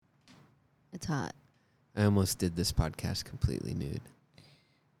It's hot. I almost did this podcast completely nude.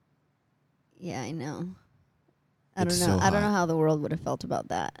 Yeah, I know. I It's don't know. so I don't hot. know how the world would have felt about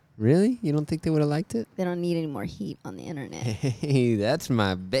that. Really? You don't think they would have liked it? They don't need any more heat on the internet. Hey, that's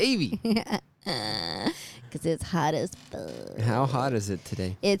my baby. Because it's hot as fuck. How hot is it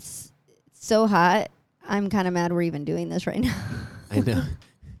today? It's so hot. I'm kind of mad we're even doing this right now. I know.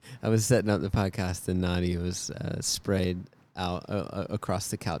 I was setting up the podcast and Nadia was sprayed out across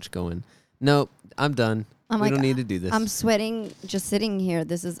the couch going, nope, I'm done. We don't need to do this. I'm sweating just sitting here.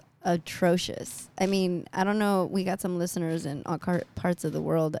 This is atrocious. I mean, I don't know. We got some listeners in all parts of the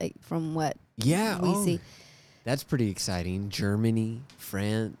world from what we see. That's pretty exciting. Germany,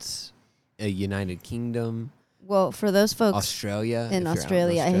 France, United Kingdom. Well, for those folks Australia. in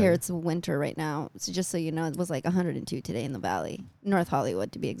Australia, I hear it's winter right now. So just so you know, it was like 102 today in the valley, North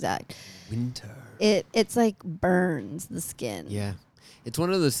Hollywood to be exact. Winter. It's like burns the skin. Yeah. It's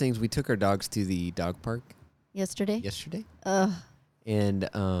one of those things. We took our dogs to the dog park Yesterday. Ugh. And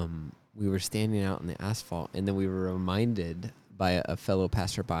we were standing out on the asphalt, and then we were reminded by a fellow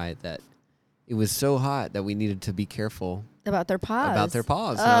passerby that it was so hot that we needed to be careful About their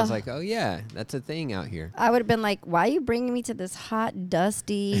paws. And I was like, oh, yeah, that's a thing out here. I would have been like, why are you bringing me to this hot,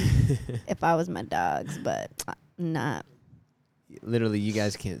 dusty, if I was my dogs, but not. Literally, you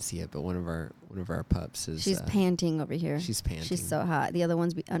guys can't see it, but one of our pups is... She's panting over here. She's panting. She's so hot. The other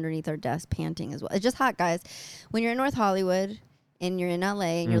one's underneath our desk panting as well. It's just hot, guys. When you're in North Hollywood and you're in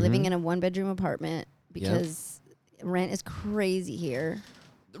LA and you're living in a 1-bedroom apartment because rent is crazy here.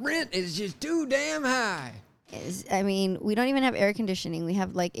 The rent is just too damn high. I mean, we don't even have air conditioning. We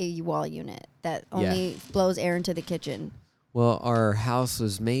have like a wall unit that only blows air into the kitchen. Well, our house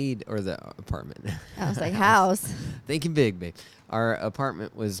was made, or the apartment. I was like, house. Thinking big, babe. Our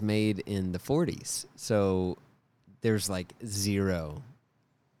apartment was made in the 40s. So there's like zero.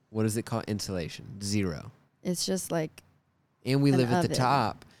 What is it called? Insulation. Zero. It's just like. And we live at the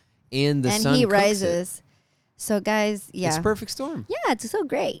top. And the sun heat cooks rises. It. So, guys, yeah. It's a perfect storm. Yeah, it's so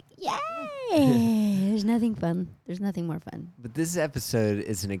great. Yay! There's nothing fun. There's nothing more fun. But this episode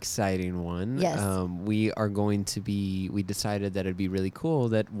is an exciting one. Yes. We are going to be, we decided that it'd be really cool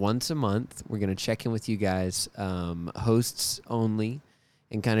that once a month, we're going to check in with you guys, hosts only,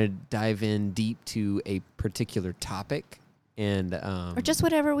 and kind of dive in deep to a particular topic. And or just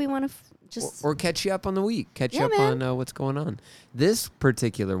whatever we want to or catch you up on the week. Catch you up on what's going on. This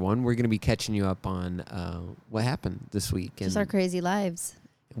particular one, we're going to be catching you up on what happened this week. Just our crazy lives.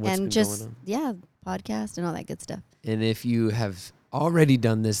 And just, podcast and all that good stuff. And if you have already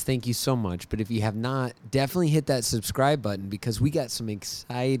done this, thank you so much. But if you have not, definitely hit that subscribe button because we got some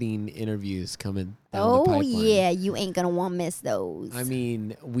exciting interviews coming down the pipeline. Oh, yeah. You ain't going to want to miss those. I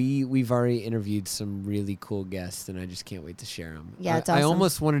mean, we've already interviewed some really cool guests, and I just can't wait to share them. Yeah, it's awesome. I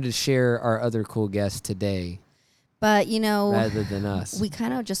almost wanted to share our other cool guests today. But, you know, rather than us. We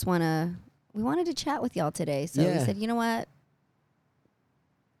kind of just we wanted to chat with y'all today. So we said, you know what?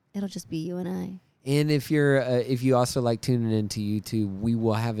 It'll just be you and I. And if you also like tuning into YouTube, we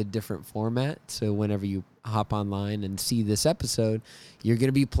will have a different format. So whenever you hop online and see this episode, you're going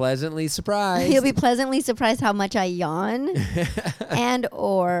to be pleasantly surprised. You'll be pleasantly surprised how much I yawn and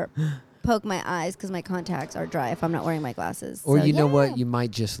or poke my eyes because my contacts are dry if I'm not wearing my glasses. Or you know what? You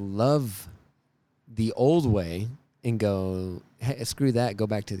might just love the old way and go, hey, screw that, go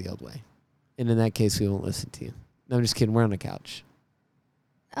back to the old way. And in that case, we won't listen to you. No, I'm just kidding. We're on the couch.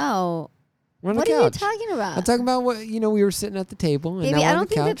 Oh. What are you talking about? I'm talking about what, we were sitting at the table. And Baby, now I on don't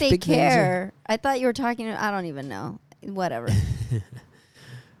the think couch, that they big care. I thought you were talking, I don't even know. Whatever.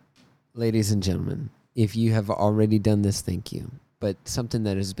 Ladies and gentlemen, if you have already done this, thank you. But something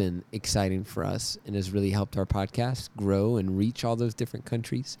that has been exciting for us and has really helped our podcast grow and reach all those different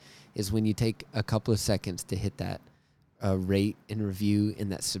countries is when you take a couple of seconds to hit that rate and review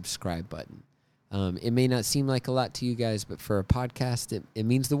and that subscribe button. It may not seem like a lot to you guys, but for a podcast, it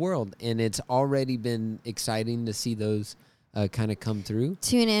means the world. And it's already been exciting to see those kind of come through.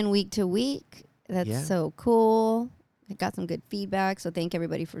 Tune in week to week. That's so cool. I got some good feedback. So thank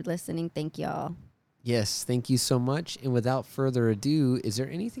everybody for listening. Thank y'all. Yes, thank you so much. And without further ado, is there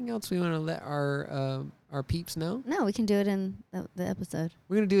anything else we want to let our peeps know? No, we can do it in the episode.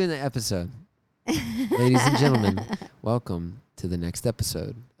 We're going to do it in the episode. Ladies and gentlemen, welcome to the next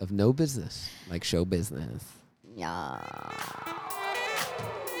episode of No Business Like Show Business. Yeah.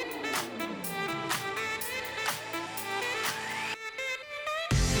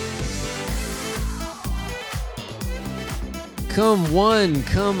 Come one,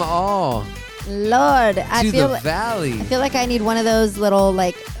 come all. Lord, I feel the valley. I feel like I need one of those little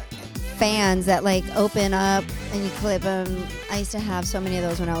like fans that like open up And you clip them. I used to have so many of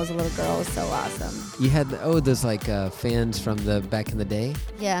those when I was a little girl. It was so awesome. You had those like fans from the back in the day.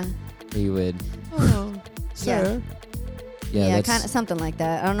 Yeah. Where you would. Oh. Sir. Yeah, kind of something like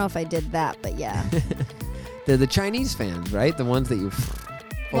that. I don't know if I did that, but yeah. They're the Chinese fans, right? The ones that you.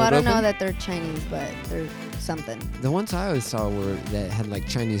 Well, I don't know that they're Chinese, but they're something. The ones I always saw were that had like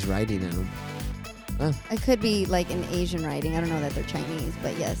Chinese writing in them. Oh. It could be like an Asian writing. I don't know that they're Chinese,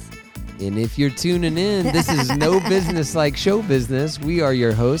 but yes. And if you're tuning in, this is No Business Like Show Business. We are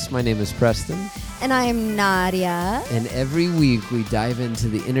your hosts. My name is Preston. And I'm Nadia. And every week we dive into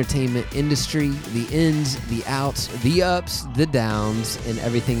the entertainment industry, the ins, the outs, the ups, the downs, and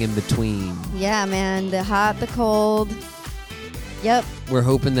everything in between. Yeah, man. The hot, the cold. Yep. We're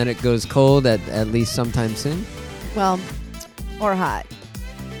hoping that it goes cold at least sometime soon. Well, or hot.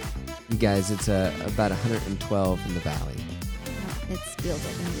 You guys, it's about 112 in the valley. It feels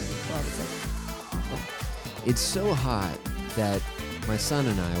like 112. It's like awful. It's so hot that my son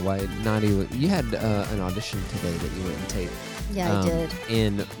and I, Nadia, you had an audition today that you went and taped. Yeah, I did.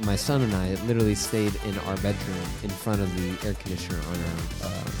 And my son and I literally stayed in our bedroom in front of the air conditioner on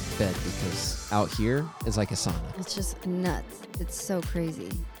our bed because out here is like a sauna. It's just nuts. It's so crazy.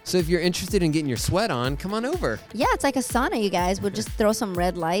 So if you're interested in getting your sweat on, come on over. Yeah, it's like a sauna, you guys. We'll just throw some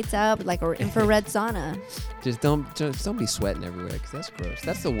red lights out, like an infrared sauna. Just don't be sweating everywhere because that's gross.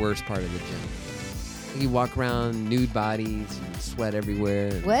 That's the worst part of the gym. You walk around nude bodies and sweat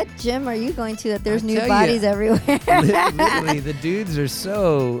everywhere. What gym are you going to that there's nude bodies everywhere? Literally, the dudes are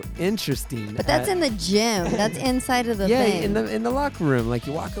so interesting. But that's in the gym. That's inside of the thing. Yeah, in the locker room. Like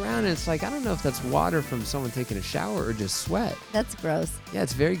you walk around and it's like, I don't know if that's water from someone taking a shower or just sweat. That's gross. Yeah,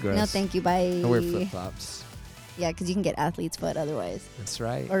 it's very gross. No, thank you. Bye. I wear flip-flops. Yeah, because you can get athlete's foot otherwise. That's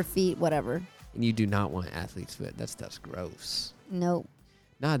right. Or feet, whatever. And you do not want athlete's foot. That stuff's gross. Nope.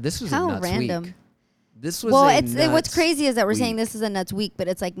 Nah, this was How a nuts random. week. This was what's crazy is that we're week. saying this is a nuts week, but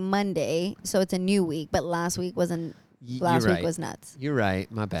it's like Monday, so it's a new week. But last week wasn't. Last week was nuts. You're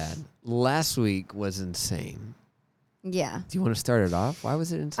right. My bad. Last week was insane. Yeah. Do you want to start it off? Why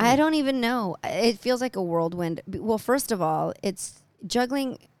was it insane? I don't even know. It feels like a whirlwind. Well, first of all, it's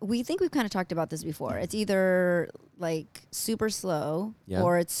juggling. We think we've kind of talked about this before. It's either like super slow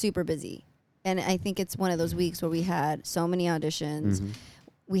or it's super busy. And I think it's one of those weeks where we had so many auditions. Mm-hmm.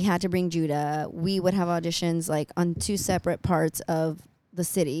 We had to bring Judah. We would have auditions like on two separate parts of the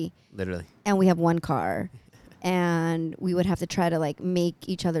city. Literally. And we have one car. And we would have to try to like make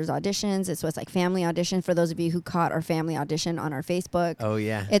each other's auditions. So it's like family audition for those of you who caught our family audition on our Facebook. Oh,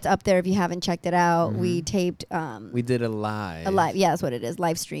 yeah. It's up there if you haven't checked it out. Mm-hmm. We taped. We did a live. Yeah, that's what it is.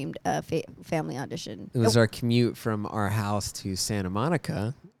 Live streamed family audition. It was our commute from our house to Santa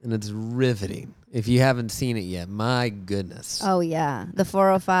Monica. And it's riveting. If you haven't seen it yet, my goodness. Oh, yeah. The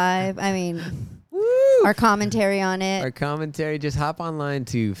 405. I mean, our commentary on it. Our commentary. Just hop online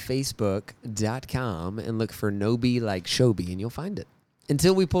to facebook.com and look for No Be Like Showbie, and you'll find it.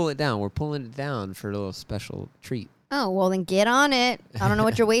 Until we pull it down. We're pulling it down for a little special treat. Oh, well, then get on it. I don't know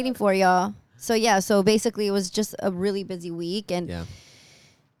what you're waiting for, y'all. So, yeah. So, basically, it was just a really busy week. And yeah.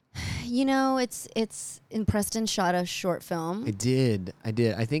 You know, it's in Preston shot a short film. I did.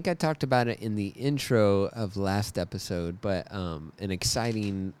 I think I talked about it in the intro of last episode, but an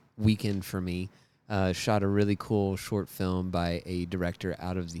exciting weekend for me. Shot a really cool short film by a director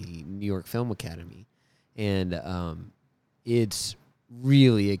out of the New York Film Academy. And it's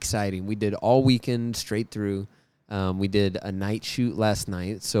really exciting. We did all weekend straight through. We did a night shoot last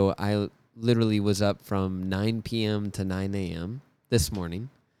night. So I literally was up from 9 p.m. to 9 a.m. this morning.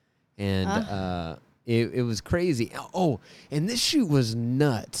 And it was crazy. Oh, and this shoot was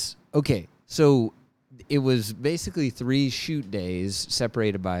nuts. Okay, so it was basically 3 shoot days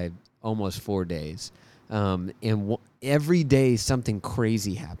separated by almost 4 days. And every day something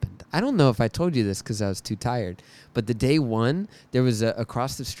crazy happened. I don't know if I told you this because I was too tired. But the day one, there was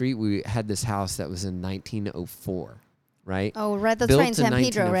across the street, we had this house that was in 1904. Right? Oh, right. That's Built right in San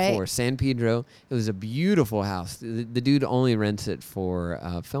Pedro, right? San Pedro. It was a beautiful house. The dude only rents it for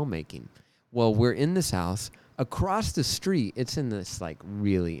filmmaking. Well, we're in this house. Across the street, it's in this like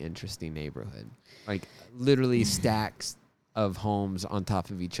really interesting neighborhood. Like literally stacks of homes on top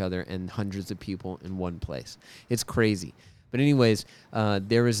of each other and hundreds of people in one place. It's crazy. But anyways,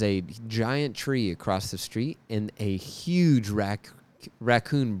 there was a giant tree across the street and a huge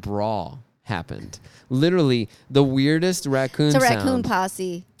raccoon brawl happened. Literally the weirdest raccoon sound. It's a raccoon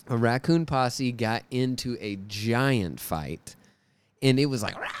posse. A raccoon posse got into a giant fight, and it was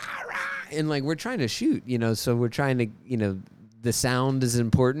like rah, rah, and like we're trying to shoot, so we're trying to the sound is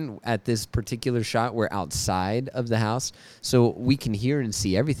important at this particular shot. We're outside of the house, so we can hear and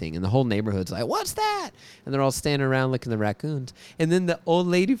see everything. And the whole neighborhood's like, what's that? And they're all standing around looking at the raccoons. And then the old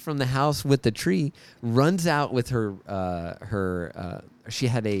lady from the house with the tree runs out with her she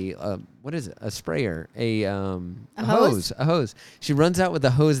had a what is it? A sprayer, a hose. She runs out with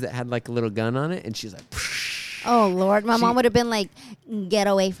a hose that had like a little gun on it, and she's like, oh, Lord. My mom would have been like, get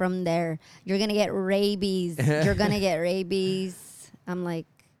away from there. You're going to get rabies. You're going to get rabies. I'm like,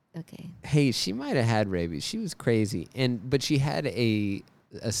 okay. Hey, she might have had rabies. She was crazy. But she had a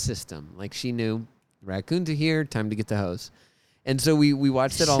system. Like, she knew raccoons are here, time to get the hose. And so we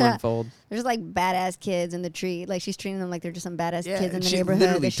watched it all unfold. There's like badass kids in the tree. Like, she's treating them like they're just some badass kids in the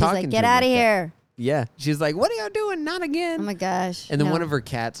neighborhood. She's like, get out of here. Yeah. She's like, what are y'all doing? Not again. Oh my gosh. And then one of her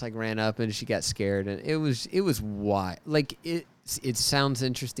cats like ran up and she got scared, and it was wild. Like it sounds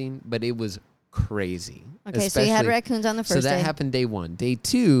interesting, but it was crazy. Okay, so you had raccoons on the first day. So that happened day 1. Day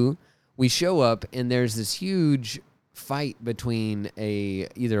 2, we show up and there's this huge fight between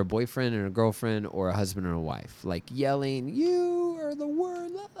either a boyfriend and a girlfriend or a husband and a wife, like yelling, "You are the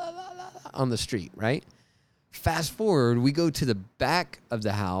word," la, la, la, la, on the street, right? Fast forward, we go to the back of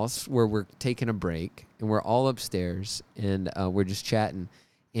the house where we're taking a break, and we're all upstairs, and we're just chatting.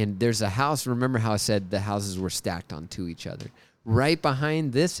 And there's a house. Remember how I said the houses were stacked onto each other? Right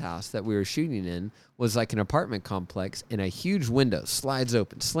behind this house that we were shooting in was like an apartment complex, and a huge window slides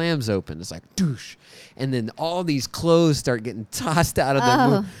open, slams open. It's like, doosh. And then all these clothes start getting tossed out of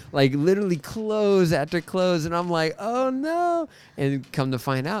the like literally clothes after clothes. And I'm like, oh no. And come to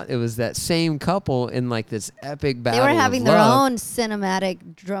find out, it was that same couple in like this epic battle. They were having their own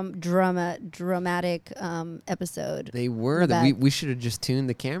cinematic dramatic episode. They were. We should have just tuned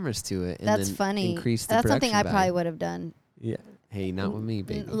the cameras to it. And That's then funny. Increased the That's something I value. probably would have done. Yeah. Hey, not with me,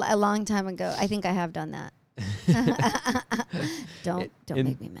 baby. A long time ago. I think I have done that. Don't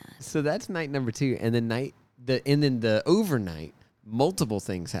make me mad. So that's night number 2, and then the overnight, multiple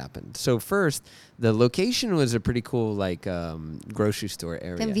things happened. So first, the location was a pretty cool like grocery store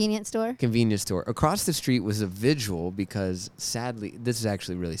area. Convenience store. Across the street was a vigil because sadly, this is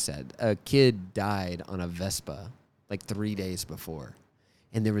actually really sad. A kid died on a Vespa like 3 days before,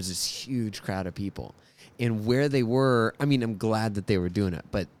 and there was this huge crowd of people. And where they were, I mean, I'm glad that they were doing it.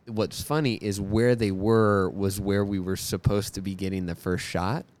 But what's funny is where they were was where we were supposed to be getting the first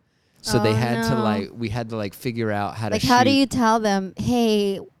shot. So we had to figure out how to shoot. How do you tell them,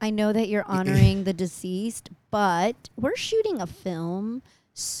 hey, I know that you're honoring the deceased, but we're shooting a film.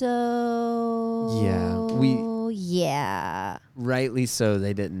 So yeah. Rightly so,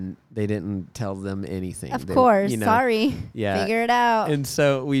 they didn't tell them anything. Of course, sorry. Yeah. Figure it out. And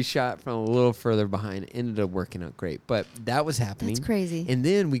so we shot from a little further behind. It ended up working out great. But that was happening. That's crazy. And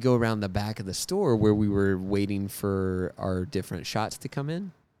then we go around the back of the store where we were waiting for our different shots to come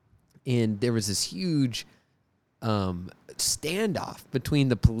in. And there was this huge standoff between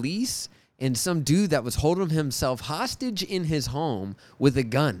the police and some dude that was holding himself hostage in his home with a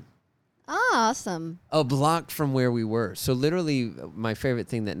gun. Awesome. A block from where we were. So literally, my favorite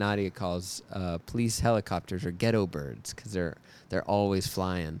thing that Nadia calls police helicopters are ghetto birds because they're always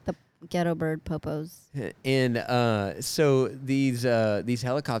flying. The ghetto bird popos. And so these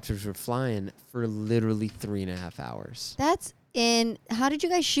helicopters were flying for literally 3.5 hours. How did you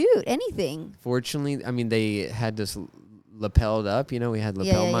guys shoot anything? Fortunately, I mean, they had this lapelled up, we had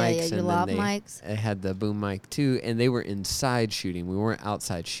lapel mics, and they had the boom mic too, and they were inside shooting. We weren't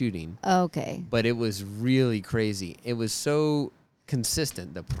outside shooting. Okay. But it was really crazy. It was so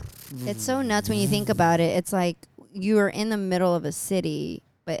consistent. It's so nuts when you think about it. It's like you are in the middle of a city,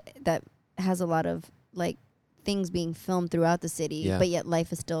 but that has a lot of like things being filmed throughout the city, but yet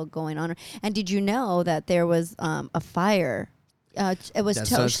life is still going on. And did you know that there was a fire? It was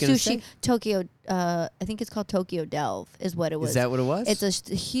sushi Tokyo. I think it's called Tokyo Delve is what it was. Is that what it was? It's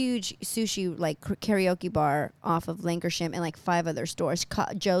a huge sushi like karaoke bar off of Lancashire and like 5 other stores.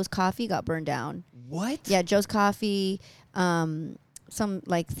 Joe's Coffee got burned down. What? Yeah, Joe's Coffee, some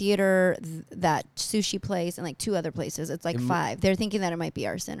like theater, that sushi place, and like 2 other places. It's like 5. They're thinking that it might be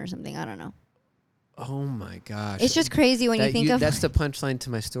arson or something. I don't know. Oh my gosh. It's just crazy when you think of... That's the punchline to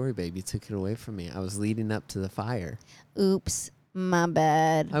my story, babe. You took it away from me. I was leading up to the fire. Oops. My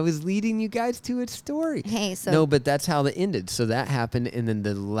bad. I was leading you guys to its story. Hey, so... No, but that's how it ended. So that happened, and then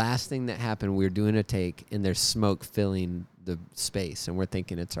the last thing that happened, we were doing a take, and there's smoke filling the space, and we're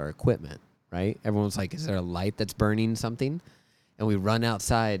thinking it's our equipment, right? Everyone's like, is there a light that's burning something? And we run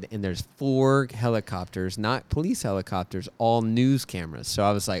outside, and there's 4 helicopters, not police helicopters, all news cameras. So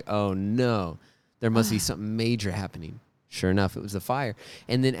I was like, oh, no. There must be something major happening. Sure enough, it was the fire.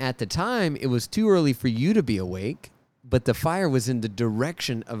 And then at the time, it was too early for you to be awake, but the fire was in the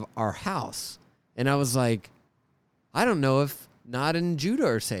direction of our house. And I was like, I don't know if Nod and Judah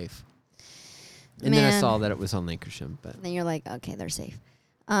are safe. And then I saw that it was on Lankershim. But then you're like, okay, they're safe.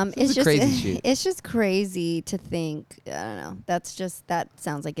 It's just crazy shit. It's just crazy to think. I don't know. That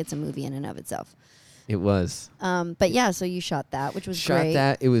sounds like it's a movie in and of itself. It was. But yeah, so you shot that, which was Shot great.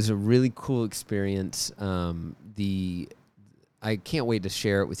 that. It was a really cool experience. I can't wait to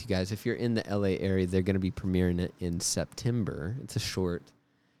share it with you guys. If you're in the LA area, they're going to be premiering it in September. It's a short.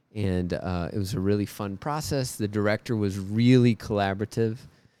 And it was a really fun process. The director was really collaborative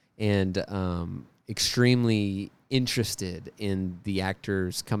and extremely interested in the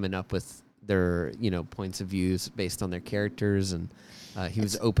actors coming up with their, points of views based on their characters. And he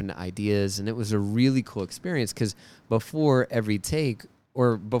was open to ideas. And it was a really cool experience because before every take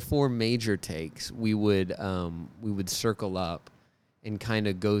or before major takes, we would circle up and kind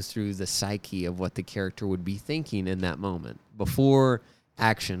of go through the psyche of what the character would be thinking in that moment. Before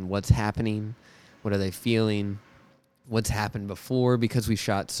action, what's happening, what are they feeling, what's happened before, because we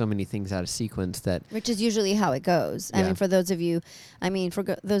shot so many things out of sequence that... Which is usually how it goes. Yeah. I mean, for those of you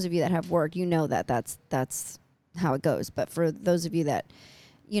that have worked, that's how it goes. But for those of you that,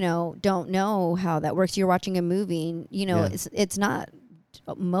 don't know how that works, you're watching a movie, it's not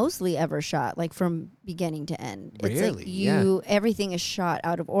mostly ever shot like from beginning to end. Really? It's like everything is shot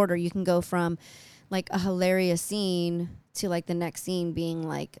out of order. You can go from like a hilarious scene to like the next scene being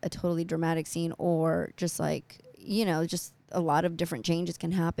like a totally dramatic scene, or just like, just a lot of different changes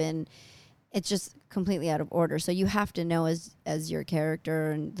can happen. It's just completely out of order. So you have to know as your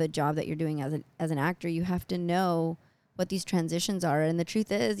character and the job that you're doing as an actor, you have to know what these transitions are. And the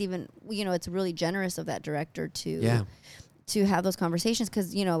truth is, even, it's really generous of that director to have those conversations,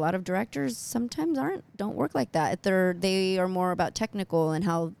 because a lot of directors sometimes don't work like that. They are more about technical and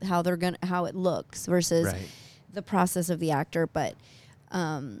how it looks versus the process of the actor. But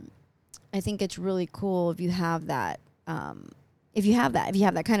I think it's really cool if you have that. If you have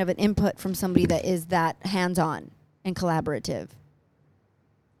that kind of an input from somebody that is that hands-on and collaborative.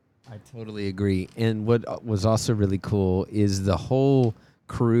 I totally agree. And what was also really cool is the whole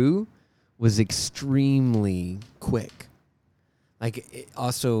crew was extremely quick. Like,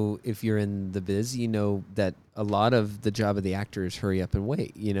 also, if you're in the biz, you know that a lot of the job of the actor is hurry up and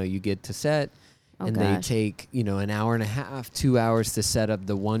wait. You get to set, they take, an hour and a half, 2 hours to set up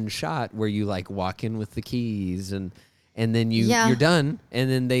the one shot where you, like, walk in with the keys, and then you're done. And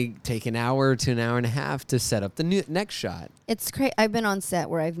then they take an hour to an hour and a half to set up the next shot. It's crazy. I've been on set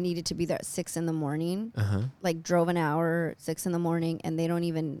where I've needed to be there at 6 a.m. Like, drove an hour, 6 a.m, and they don't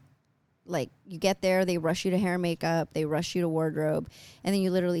even... Like, you get there, they rush you to hair and makeup, they rush you to wardrobe, and then you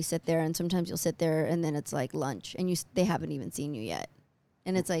literally sit there, and sometimes you'll sit there, and then it's like lunch, and they haven't even seen you yet.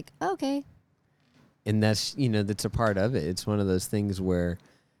 And it's like, okay. And that's, that's a part of it. It's one of those things where...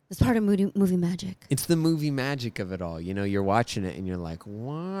 It's part of movie magic. It's the movie magic of it all. You're watching it, and you're like,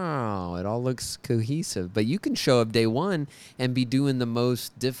 wow, it all looks cohesive. But you can show up day one and be doing the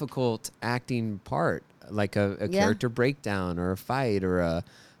most difficult acting part, like a character breakdown or a fight or a...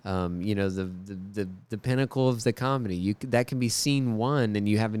 the pinnacle of the comedy. That can be scene one, and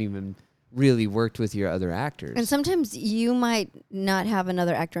you haven't even really worked with your other actors. And sometimes you might not have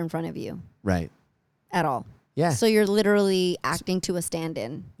another actor in front of you. Right. At all. Yeah. So you're literally acting to a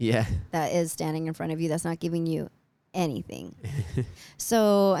stand-in. Yeah. That is standing in front of you. That's not giving you anything.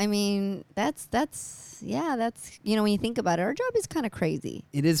 So, I mean, that's when you think about it, our job is kind of crazy.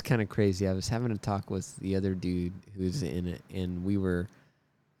 It is kind of crazy. I was having a talk with the other dude who's in it, and we were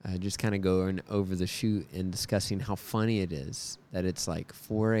just kind of going over the shoot and discussing how funny it is that it's like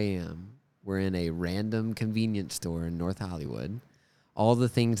 4 a.m. We're in a random convenience store in North Hollywood. All the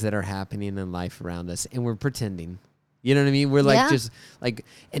things that are happening in life around us, and we're pretending. You know what I mean? We're like just like,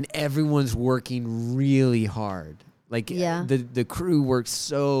 and everyone's working really hard. Like the crew worked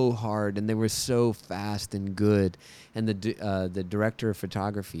so hard, and they were so fast and good. And the director of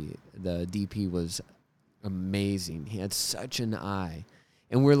photography, the DP, was amazing. He had such an eye.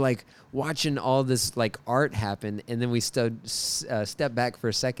 And we're like watching all this like art happen, and then we stepped back for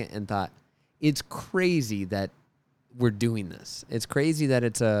a second and thought, it's crazy that we're doing this. It's crazy that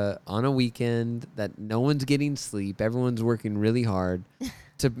it's on a weekend, that no one's getting sleep, everyone's working really hard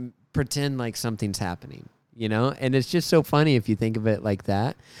to pretend like something's happening, And it's just so funny if you think of it like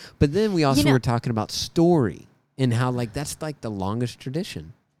that. But then we also were talking about story and how like that's like the longest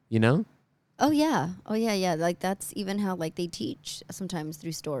tradition, Oh yeah. Like that's even how like they teach sometimes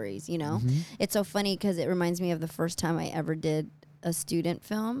through stories, Mm-hmm. It's so funny because it reminds me of the first time I ever did a student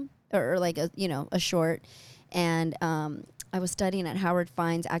film or like a short. And I was studying at Howard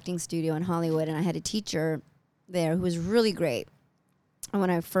Fine's acting studio in Hollywood, and I had a teacher there who was really great. And when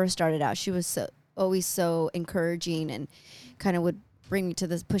I first started out, she was always so encouraging and kind of would bring me to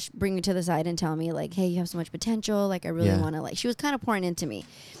the side and tell me like, hey, you have so much potential. Like, I really want to, like, she was kind of pouring into me.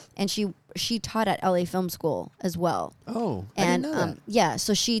 And she taught at LA Film School as well. Oh, and I didn't know that. Yeah,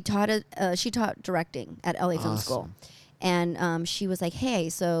 so she taught directing at LA Film School. And she was like, hey,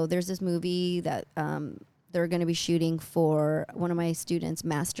 so there's this movie that they're going to be shooting for one of my students'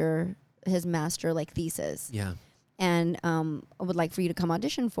 his master like thesis. Yeah. And I would like for you to come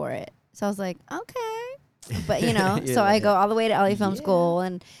audition for it. So I was like, okay. But, you know, so I go all the way to LA Film School,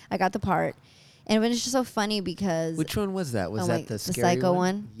 and I got the part. And it was just so funny because... Which one was that? Was that the scary Psycho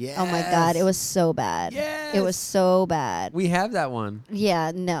one? Yes. Oh, my God. It was so bad. Yes. It was so bad. We have that one.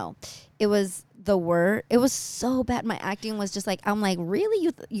 Yeah, no. It was the word. It was so bad. My acting was just like, I'm like,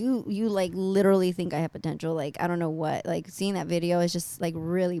 really? You like literally think I have potential? Like, I don't know what. Like, seeing that video is just like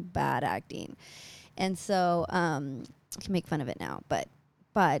really bad acting. And so I can make fun of it now.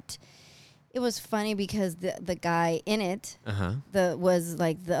 But it was funny because the guy in it was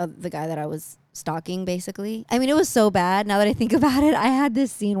like the guy that I was stalking, basically. I mean, it was so bad. Now that I think about it, I had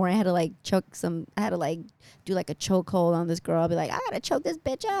this scene where I had to like do like a chokehold on this girl. I'll be like, I gotta choke this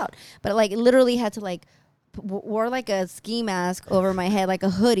bitch out. But like literally had to like wore like a ski mask over my head, like a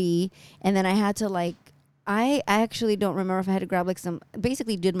hoodie, and then I had to like I actually don't remember if I had to grab like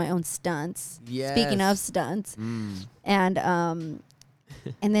basically did my own stunts. Yes. Speaking of stunts. And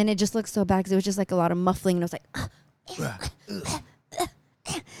and then it just looked so bad because it was just like a lot of muffling, and I was like,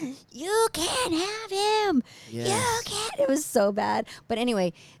 you can't have him. Yes. You can't. It was so bad. But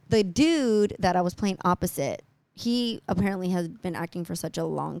anyway, the dude that I was playing opposite, he apparently has been acting for such a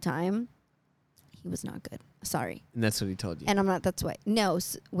long time. He was not good. Sorry. And that's what he told you. And I'm not. That's why. No.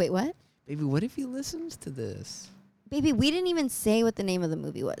 Wait, what? Baby, what if he listens to this? Baby, we didn't even say what the name of the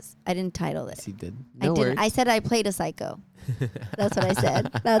movie was. I didn't title it. Yes, he did. No words. I said I played a psycho. That's what I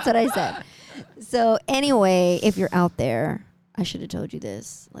said. That's what I said. So anyway, if you're out there, I should have told you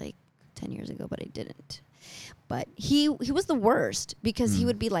this like 10 years ago, but I didn't. But he was the worst because he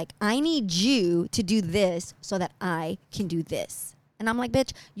would be like, I need you to do this so that I can do this. And I'm like,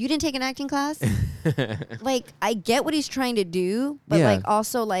 bitch, you didn't take an acting class? Like, I get what he's trying to do, but like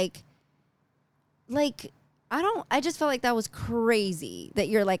also like I just felt like that was crazy that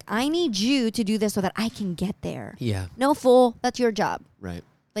you're like, I need you to do this so that I can get there. Yeah. No, fool. That's your job. Right.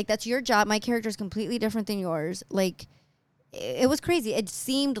 Like, that's your job. My character is completely different than yours. Like, it was crazy. It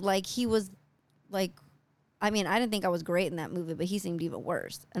seemed like he was like, I mean, I didn't think I was great in that movie, but he seemed even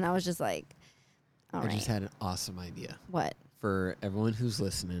worse. And I was just like, all right. I just had an awesome idea. What? For everyone who's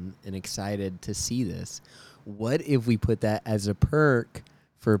listening and excited to see this, what if we put that as a perk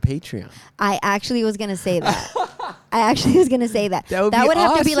for Patreon? I actually was going to say that. That would awesome.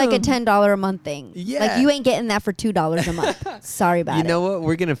 have to be like a $10 a month thing. Yeah. Like, you ain't getting that for $2 a month. Sorry about it. You know what?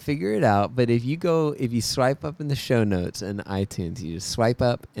 We're going to figure it out. But if you swipe up in the show notes and iTunes, you just swipe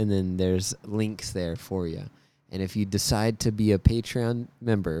up and then there's links there for you. And if you decide to be a Patreon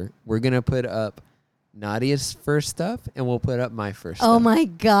member, we're going to put up Nadia's first stuff and we'll put up my first stuff. Oh my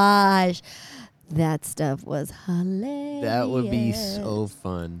gosh. That stuff was hilarious. That would be so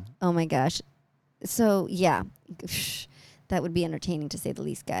fun. Oh my gosh. So yeah, that would be entertaining to say the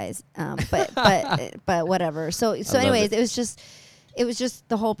least, guys. But whatever. So anyways, it was just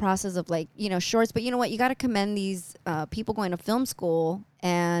the whole process of like, you know, shorts. But you know what? You got to commend these people going to film school,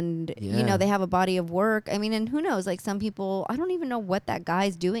 and you know, they have a body of work. I mean, and who knows? Like, some people, I don't even know what that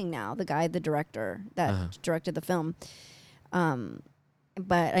guy's doing now. The director that directed the film.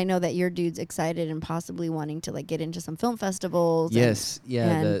 But I know that your dude's excited and possibly wanting to like get into some film festivals. Yes,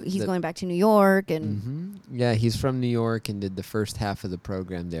 and he's going back to New York, and yeah, he's from New York and did the first half of the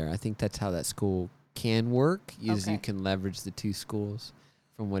program there. I think that's how that school can work. You can leverage the two schools,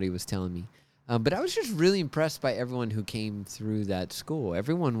 from what he was telling me. But I was just really impressed by everyone who came through that school.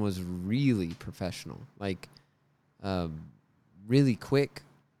 Everyone was really professional, like really quick.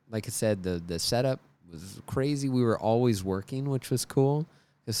 Like I said, the setup was crazy. We were always working, which was cool,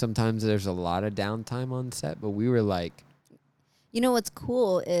 because sometimes there's a lot of downtime on set, but we were like... You know what's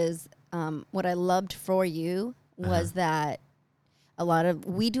cool is what I loved for you was that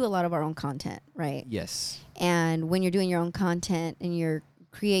we do a lot of our own content, right? Yes. And when you're doing your own content and you're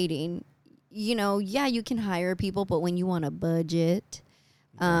creating, you know, you can hire people, but when you want a budget...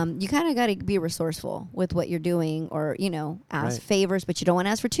 you kind of got to be resourceful with what you're doing, or, you know, ask favors, but you don't want to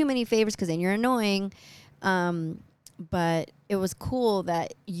ask for too many favors because then you're annoying. But it was cool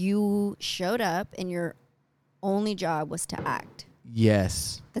that you showed up and your only job was to act.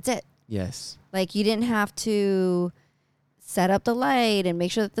 Yes. That's it. Yes. Like, you didn't have to set up the light and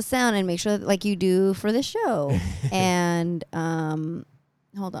make sure that the sound and make sure that, like you do for the show. And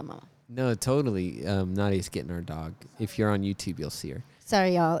hold on, Mama. No, totally. Nadia's getting our dog. If you're on YouTube, you'll see her.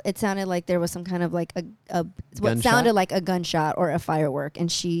 Sorry, y'all. It sounded like there was some kind of like a what Gunshot? sounded like a gunshot or a firework,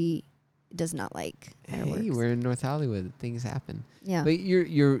 and she does not like fireworks. Hey, we're in North Hollywood. Things happen. Yeah. But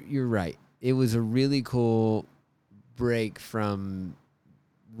you're right. It was a really cool break from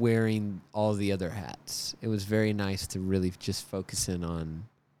wearing all the other hats. It was very nice to really just focus in on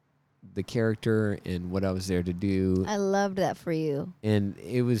the character and what I was there to do. I loved that for you. And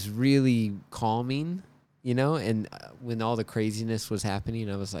it was really calming, you know, and when all the craziness was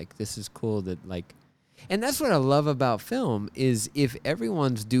happening, I was like, this is cool that like, and that's what I love about film is if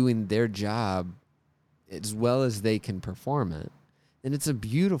everyone's doing their job as well as they can perform it, then it's a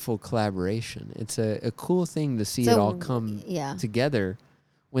beautiful collaboration. It's a cool thing to see it all come together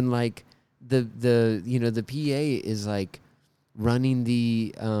when like the you know, the PA is like running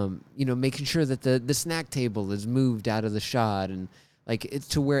the, you know, making sure that the snack table is moved out of the shot and like it's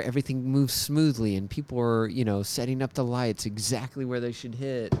to where everything moves smoothly and people are, you know, setting up the lights exactly where they should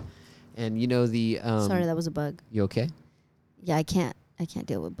hit. And you know, the sorry, that was a bug. You okay? Yeah, I can't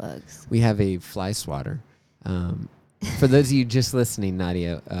deal with bugs. We have a fly swatter. For those of you just listening,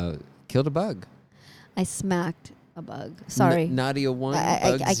 Nadia killed a bug. I smacked a bug. Sorry. Nadia 1,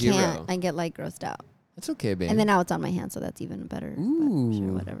 bug I 0. can't. I get like grossed out. That's okay, babe. And then now it's on my hand, so that's even better. Ooh.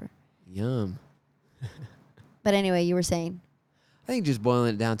 Sure, whatever. Yum. But anyway, you were saying. I think just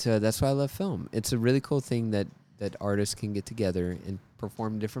boiling it down to that's why I love film. It's a really cool thing that artists can get together and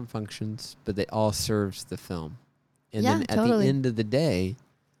perform different functions, but they all serves the film. And then at the end of the day,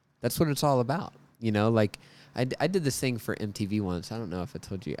 that's what it's all about. You know, like I did this thing for MTV once. I don't know if I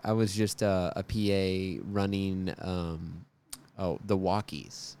told you. I was just a PA running the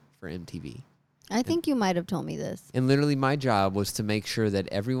walkies for MTV. I think you might have told me this. And literally my job was to make sure that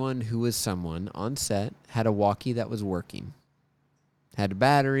everyone who was someone on set had a walkie that was working. Had a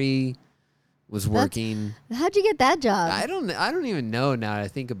battery, was working. How'd you get that job? I don't even know now that I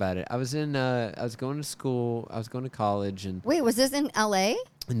think about it. I was going to school, I was going to college and wait, was this in LA?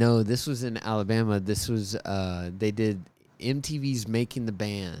 No, this was in Alabama. This was they did MTV's Making the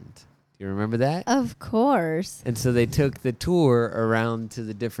Band. You remember that? Of course. And so they took the tour around to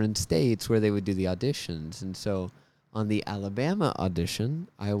the different states where they would do the auditions. And so on the Alabama audition,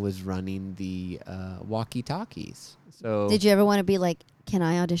 I was running the walkie-talkies. So did you ever want to be like, can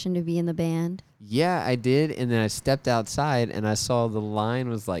I audition to be in the band? Yeah, I did. And then I stepped outside and I saw the line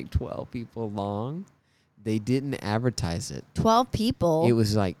was like 12 people long. They didn't advertise it. 12 people? It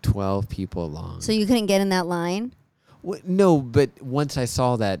was like 12 people long. So you couldn't get in that line? No, but once I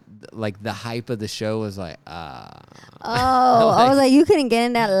saw that, like the hype of the show was like, Oh, I was like, you couldn't get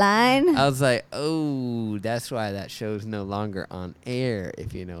in that line? I was like, oh, that's why that show's no longer on air,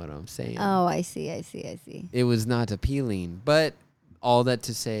 if you know what I'm saying. Oh, I see. It was not appealing. But all that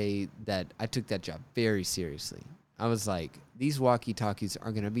to say that I took that job very seriously. I was like, these walkie-talkies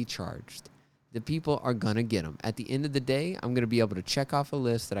are going to be charged. The people are going to get them. At the end of the day, I'm going to be able to check off a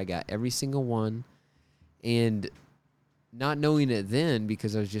list that I got every single one. And not knowing it then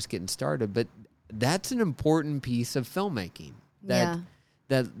because I was just getting started, but that's an important piece of filmmaking that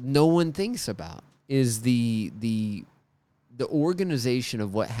no one thinks about is the organization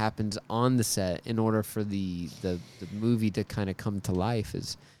of what happens on the set in order for the movie to kind of come to life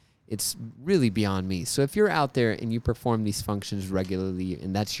it's really beyond me. So if you're out there and you perform these functions regularly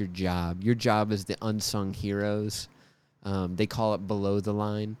and that's your job is the unsung heroes. They call it below the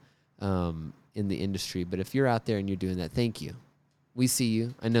line. In the industry, but if you're out there and you're doing that, thank you. We see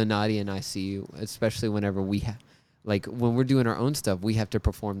you. I know Nadia and I see you, especially whenever like when we're doing our own stuff, we have to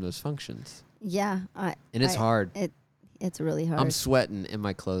perform those functions. Yeah, and it's hard. It's really hard. I'm sweating in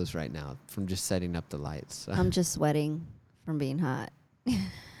my clothes right now from just setting up the lights. So. I'm just sweating from being hot.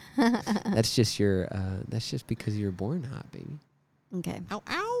 That's just that's just because you were born hot, baby. Okay. Ow,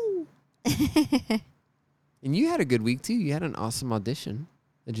 ow. And you had a good week too. You had an awesome audition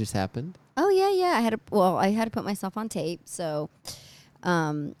that just happened. Oh yeah. I had to put myself on tape. So,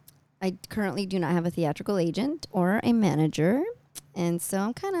 I currently do not have a theatrical agent or a manager, and so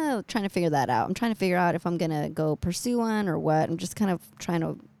I'm kind of trying to figure that out. I'm trying to figure out if I'm gonna go pursue one or what. I'm just kind of trying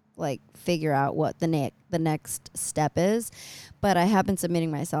to like figure out what the next step is. But I have been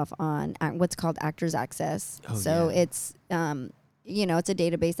submitting myself on what's called Actors Access. Oh, so yeah. it's it's a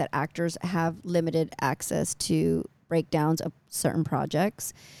database that actors have limited access to breakdowns of certain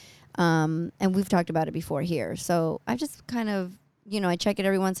projects. And we've talked about it before here. So I just kind of, I check it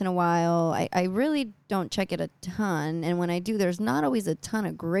every once in a while. I really don't check it a ton. And when I do, there's not always a ton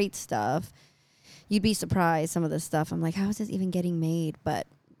of great stuff. you'd be surprised some of this stuff. I'm like, how is this even getting made? But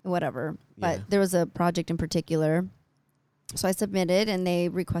whatever. Yeah. But there was a project in particular. So I submitted and they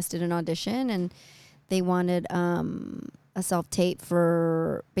requested an audition and they wanted a self-tape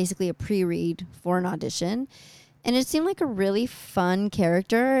for basically a pre-read for an audition. And it seemed like a really fun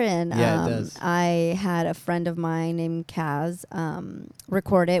character. And it does. I had a friend of mine named Kaz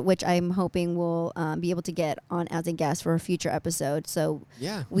record it, which I'm hoping will be able to get on as a guest for a future episode. So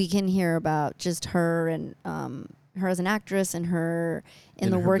we can hear about just her and her as an actress and her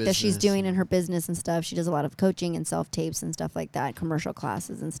in the work that she's doing in her business and stuff. She does a lot of coaching and self-tapes and stuff like that, commercial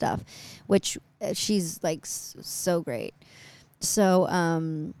classes and stuff, which she's like so great. So,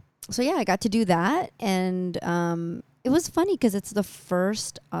 so yeah, I got to do that, and it was funny because it's the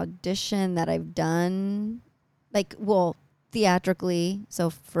first audition that I've done, like, well, theatrically, so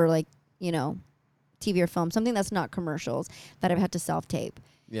for like, you know, TV or film, something that's not commercials, that I've had to self-tape.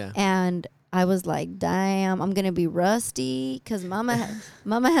 Yeah. And I was like, damn, I'm gonna be rusty because Mama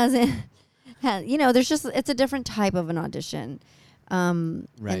hasn't had, you know, there's just, it's a different type of an audition. Right.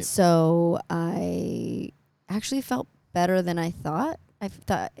 And so I actually felt better than I thought. I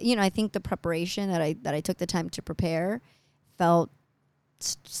thought, you know, I think the preparation that I took the time to prepare felt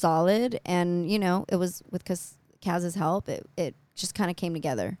solid, and you know, it was with Kaz's help. It just kind of came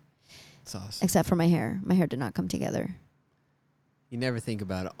together. That's awesome. Except for my hair. My hair did not come together. You never think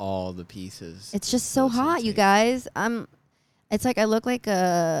about all the pieces. It's just so hot, you guys. It's like I look like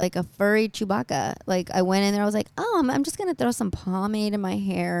a furry Chewbacca. Like I went in there, I was like, oh, I'm just gonna throw some pomade in my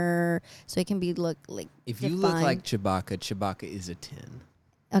hair so it can look like. If defined. you look like Chewbacca is a 10.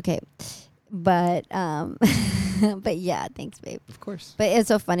 Okay, but but yeah, thanks, babe. Of course. But it's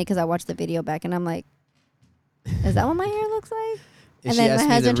so funny because I watched the video back and I'm like, is that what my hair looks like? And then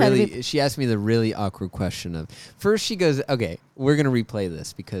my husband tried to be. She asked me the really awkward question of, first she goes, okay, we're going to replay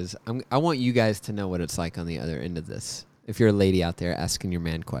this because I want you guys to know what it's like on the other end of this. If you're a lady out there asking your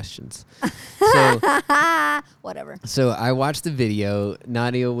man questions. So, whatever. So I watched the video.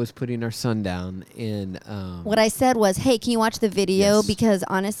 Nadia was putting our son down. And what I said was, hey, can you watch the video? Yes. Because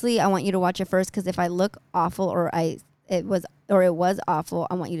honestly, I want you to watch it first. Because if I look awful or it was awful,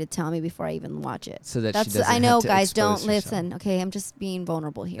 I want you to tell me before I even watch it. So that she doesn't I know, have to guys, don't herself. listen. Okay, I'm just being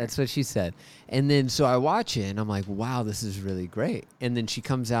vulnerable here. That's what she said. And then so I watch it and I'm like, wow, this is really great. And then she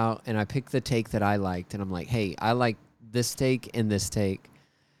comes out and I pick the take that I liked. And I'm like, hey, I like this take and this take.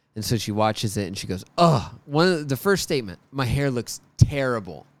 And so she watches it and she goes, the first statement, my hair looks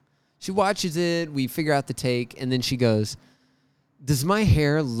terrible. She watches it, we figure out the take, and then she goes, does my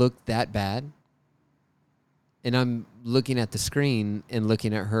hair look that bad? And I'm looking at the screen and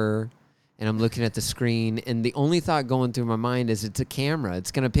looking at her, and I'm looking at the screen, and the only thought going through my mind is it's a camera.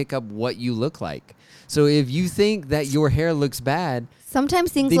 It's going to pick up what you look like. So if you think that your hair looks bad...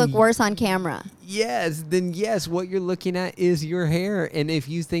 Sometimes things look worse on camera. Yes, then yes, what you're looking at is your hair. And if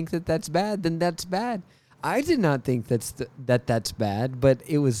you think that that's bad, then that's bad. I did not think that's bad, but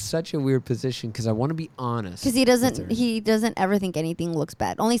it was such a weird position because I want to be honest. Because he doesn't ever think anything looks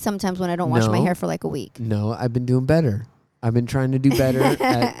bad. Only sometimes when I don't wash my hair for like a week. No, I've been doing better. I've been trying to do better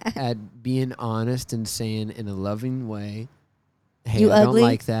at being honest and saying in a loving way, hey, I don't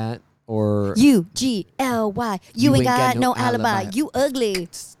like that. Or UGLY. You ain't got no alibi. You ugly.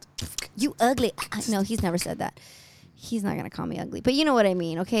 You ugly. No, he's never said that. He's not going to call me ugly. But you know what I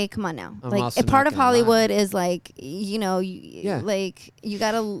mean. Okay, come on now. Like, a part of Hollywood is like, you know, like you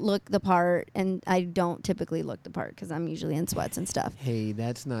got to look the part. And I don't typically look the part because I'm usually in sweats and stuff. Hey,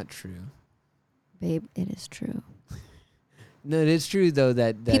 that's not true. Babe, it is true. No, it is true, though,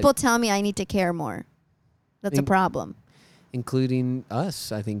 that people tell me I need to care more. That's a problem. Including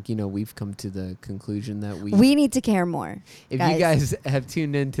us. I think, you know, we've come to the conclusion that we need to care more. If you guys have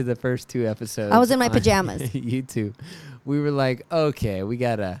tuned into the first 2 episodes. I was in my pajamas. YouTube. We were like, okay, we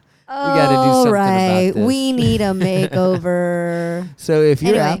gotta do something about this. We need a makeover. So if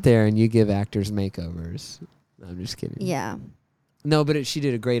you're out there and you give actors makeovers, I'm just kidding. Yeah. No, but she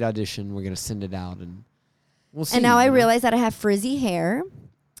did a great audition. We're gonna send it out and we'll see. And now I realize that I have frizzy hair.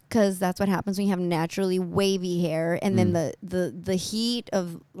 Because that's what happens when you have naturally wavy hair, and then the heat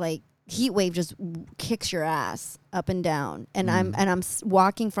of like heat wave just kicks your ass up and down. And I'm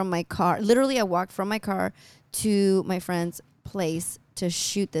walking from my car. Literally, I walked from my car to my friend's place to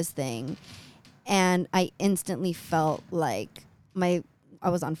shoot this thing, and I instantly felt like I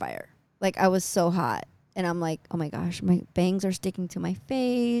was on fire. Like I was so hot, and I'm like, oh my gosh, my bangs are sticking to my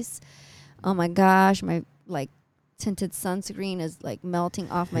face. Oh my gosh, my tinted sunscreen is like melting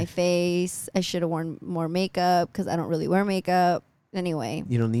off my face. I should have worn more makeup because I don't really wear makeup. Anyway.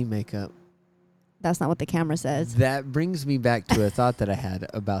 You don't need makeup. That's not what the camera says. That brings me back to a thought that I had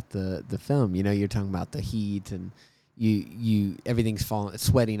about the film. You know, you're talking about the heat and you everything's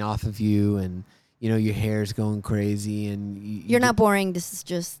sweating off of you, and you know your hair's going crazy, and you're not boring. This is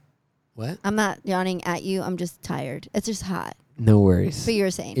just what? I'm not yawning at you. I'm just tired. It's just hot. No worries. But you're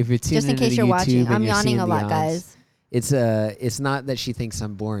saying, if it's just in case you're watching, I'm yawning a lot, guys. It's not that she thinks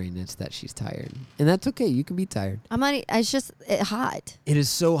I'm boring. It's that she's tired, and that's okay. You can be tired. I'm not. It's just hot. It is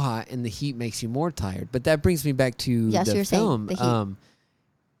so hot, and the heat makes you more tired. But that brings me back to the film. The heat.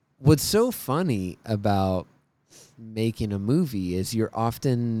 What's so funny about making a movie is you're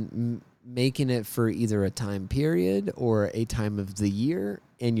often making it for either a time period or a time of the year,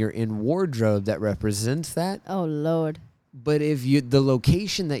 and you're in wardrobe that represents that. Oh Lord. But if the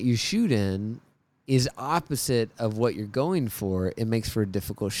location that you shoot in is opposite of what you're going for, it makes for a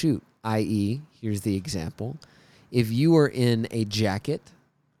difficult shoot. I.e., here's the example. If you are in a jacket,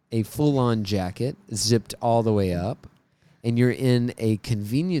 a full-on jacket, zipped all the way up, and you're in a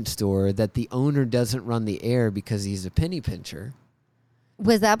convenience store that the owner doesn't run the air because he's a penny pincher.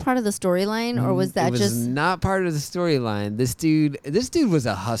 Was that part of the storyline, or was that just not part of the storyline? This dude was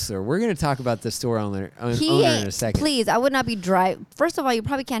a hustler. We're going to talk about the store owner in a second. Please, I would not be dry. First of all, you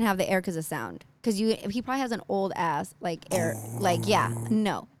probably can't have the air because of sound. Because he probably has an old ass air.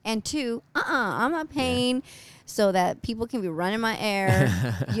 No. And two, I'm not paying so that people can be running my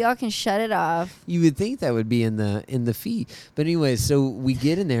air. Y'all can shut it off. You would think that would be in the fee. But anyway, so we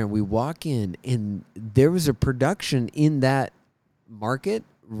get in there and we walk in, and there was a production in that market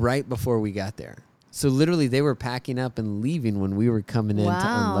right before we got there. So literally they were packing up and leaving when we were coming in to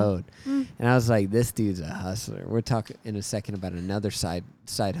unload. And I was like, this dude's a hustler. We're talking in a second about another side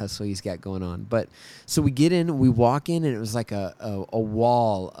hustle he's got going on. But so we get in, we walk in, and it was like a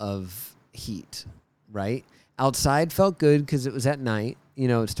wall of heat, right? Outside felt good because it was at night. You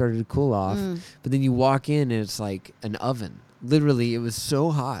know, it started to cool off. But then you walk in, and it's like an oven. Literally, it was so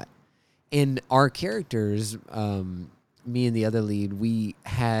hot. And our characters, me and the other lead, we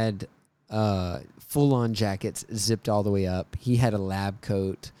had full-on jackets zipped all the way up. He had a lab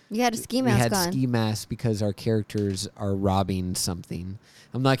coat. You had a ski mask on. We had ski masks because our characters are robbing something.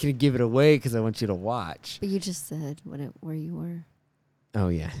 I'm not going to give it away because I want you to watch. But you just said where you were. Oh,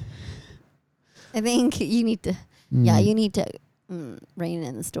 yeah. I think you need to, you need to rein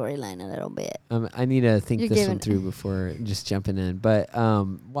in the storyline a little bit. I need to think this one through before just jumping in. But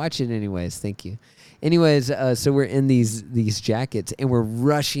watch it anyways. Thank you. Anyways, so we're in these jackets, and we're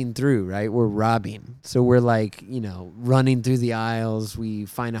rushing through, right? We're robbing. So we're like, running through the aisles. We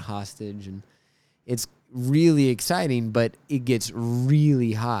find a hostage, and it's really exciting, but it gets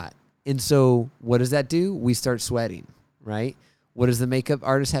really hot. And so what does that do? We start sweating, right? What does the makeup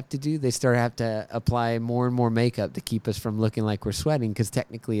artist have to do? They have to apply more and more makeup to keep us from looking like we're sweating, because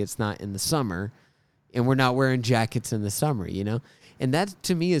technically it's not in the summer, and we're not wearing jackets in the summer, And that,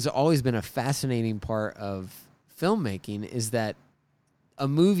 to me, has always been a fascinating part of filmmaking, is that a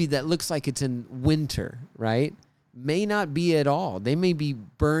movie that looks like it's in winter, right, may not be at all. They may be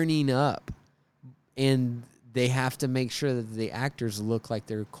burning up, and they have to make sure that the actors look like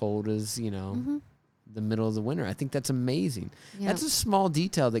they're cold as, the middle of the winter. I think that's amazing. Yeah. That's a small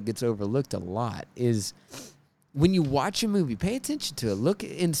detail that gets overlooked a lot, is when you watch a movie, pay attention to it. Look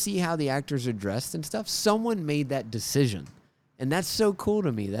and see how the actors are dressed and stuff. Someone made that decision. And that's so cool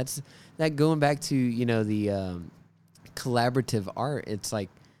to me. That's that going back to, the collaborative art. It's like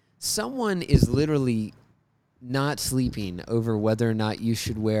someone is literally not sleeping over whether or not you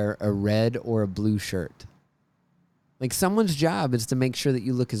should wear a red or a blue shirt. Like, someone's job is to make sure that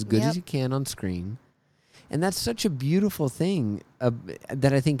you look as good as you can on screen. And that's such a beautiful thing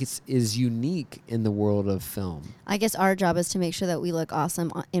that I think is unique in the world of film. I guess our job is to make sure that we look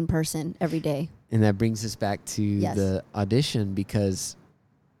awesome in person every day. And that brings us back to the audition, because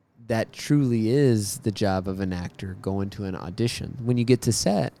that truly is the job of an actor, going to an audition. When you get to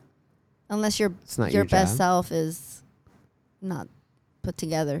set, unless your best self is not put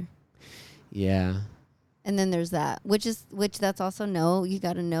together. Yeah. And then there's that, which that's also you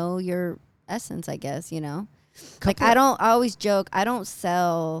got to know your essence, I guess, I always joke, I don't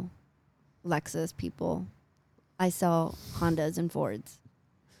sell Lexus people. I sell Hondas and Fords.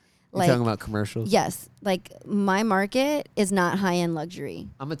 You're talking about commercials? Yes. My market is not high-end luxury.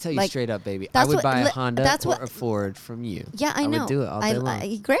 I'm going to tell you straight up, baby. I would buy a Honda or a Ford from you. Yeah, I know. I would do it all day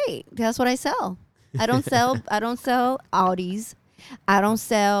long. Great. That's what I sell. I don't sell Audis. I don't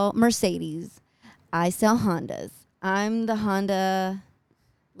sell Mercedes. I sell Hondas. I'm the Honda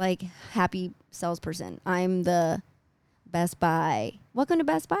happy salesperson. I'm the Best Buy. Welcome to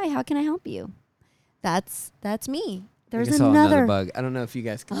Best Buy. How can I help you? That's me. There's another bug. I don't know if you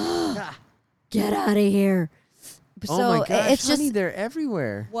guys can. get out of here. Oh so my gosh, it's honey, just they're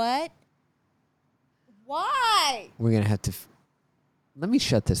everywhere. what? Why? We're gonna have to. Let me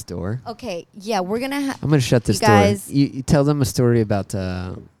shut this door. Okay, yeah, we're gonna. I'm gonna shut this guys, door. You tell them a story about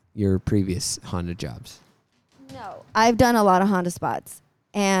your previous Honda jobs. No, I've done a lot of Honda spots,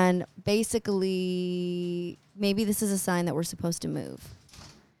 and basically, maybe this is a sign that we're supposed to move.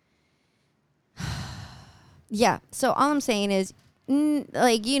 Yeah. So all I'm saying is,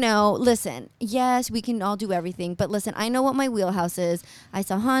 listen, yes, we can all do everything, but listen, I know what my wheelhouse is. I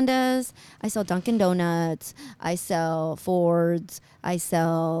sell Hondas, I sell Dunkin' Donuts, I sell Fords, I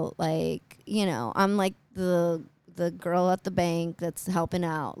sell I'm like the girl at the bank that's helping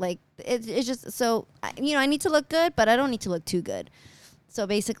out. Like it's just so I need to look good, but I don't need to look too good. So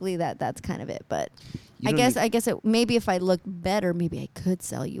basically that's kind of it. But I guess maybe if I looked better, maybe I could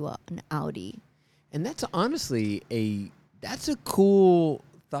sell you an Audi. And that's honestly that's a cool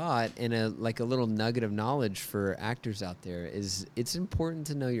thought and a little nugget of knowledge for actors out there. Is it's important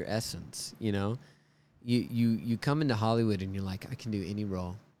to know your essence. You come into Hollywood and you're like, I can do any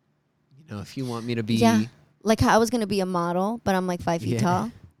role. If you want me to be, like how I was gonna be a model, but I'm like 5 feet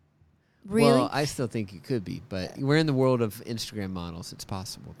tall. Really? Well, I still think you could be, but we're in the world of Instagram models. It's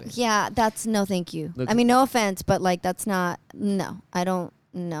possible, babe. Yeah, that's no, thank you. I mean, no offense, but that's not. No, I don't.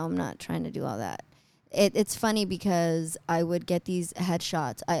 No, I'm not trying to do all that. It's funny because I would get these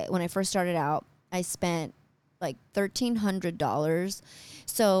headshots. When I first started out, I spent like $1,300.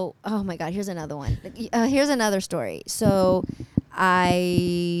 So, oh my God, here's another one. Here's another story. So,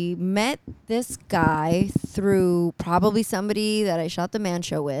 I met this guy through probably somebody that I shot the Man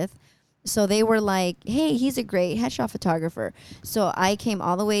Show with. So they were like, hey, he's a great headshot photographer. So I came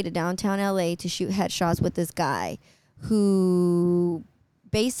all the way to downtown LA to shoot headshots with this guy who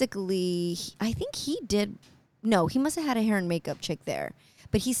basically, I think he must have had a hair and makeup chick there,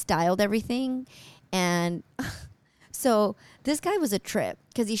 but he styled everything. And so this guy was a trip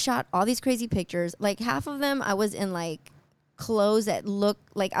because he shot all these crazy pictures. Like half of them I was in clothes that look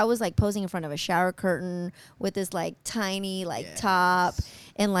like I was posing in front of a shower curtain with this tiny top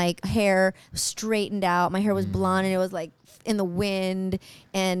and hair straightened out. My hair was blonde and it was in the wind.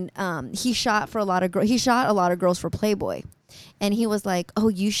 And he shot a lot of girls for Playboy. And he was like, oh,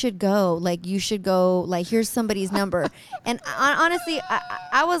 you should go. Here's somebody's number. And honestly,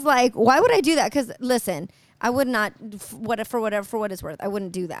 I was like, why would I do that? Because listen, I would not, for what it's worth, I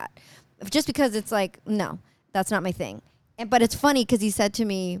wouldn't do that. Just because it's no, that's not my thing. But it's funny because he said to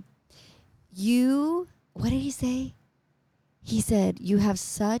me, what did he say? He said, you have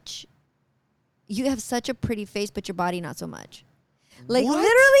such a pretty face, but your body not so much. Literally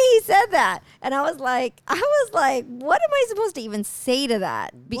he said that. And I was like, what am I supposed to even say to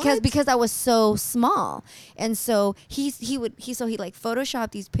that? Because I was so small. And so he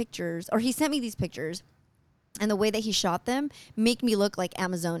photoshopped these pictures, or he sent me these pictures. And the way that he shot them make me look like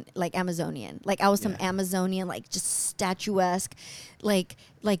Amazonian. Like I was some Amazonian, just statuesque,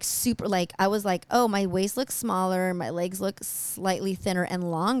 super, I was like, oh, my waist looks smaller. My legs look slightly thinner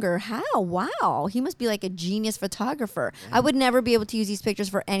and longer. How? Wow. He must be a genius photographer. Yeah. I would never be able to use these pictures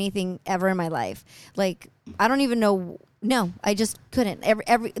for anything ever in my life. I don't even know. No, I just couldn't.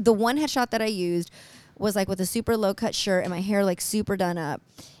 The one headshot that I used was with a super low cut shirt and my hair super done up.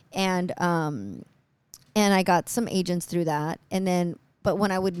 And I got some agents through that. But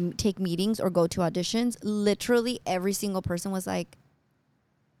when I would take meetings or go to auditions, literally every single person was like,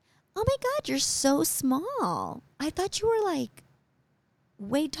 oh my God, you're so small. I thought you were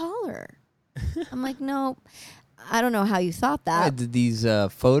way taller. I'm like, no, I don't know how you thought that. Why, did these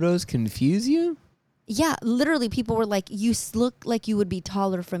photos confuse you? Yeah, literally people were like, you look like you would be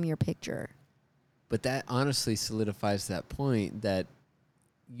taller from your picture. But that honestly solidifies that point that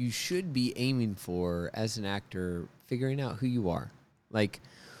you should be aiming for as an actor, figuring out who you are.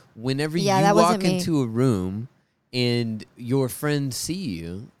 Whenever you walk into a room and your friends see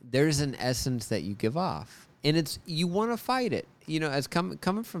you, there's an essence that you give off. And you want to fight it. As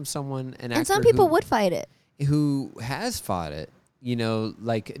coming from someone, an actor. And some people would fight it. Who has fought it.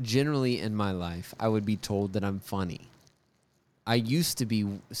 Generally in my life, I would be told that I'm funny. I used to be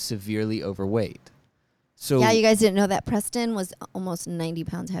severely overweight. So yeah, you guys didn't know that Preston was almost 90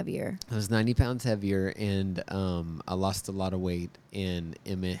 pounds heavier. I was 90 pounds heavier, and I lost a lot of weight, and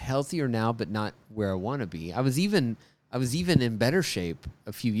am healthier now, but not where I want to be. I was even in better shape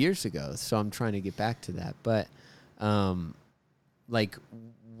a few years ago, so I'm trying to get back to that. But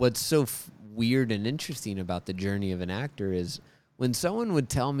what's so weird and interesting about the journey of an actor is when someone would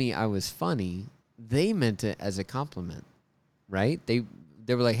tell me I was funny, they meant it as a compliment, right? They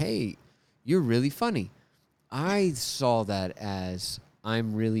were like, hey, you're really funny. I saw that as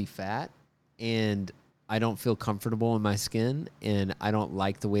I'm really fat and I don't feel comfortable in my skin, and I don't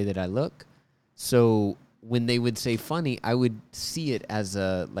like the way that I look. So when they would say funny, I would see it as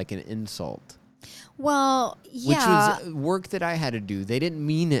like an insult. Well, yeah. Which was work that I had to do. They didn't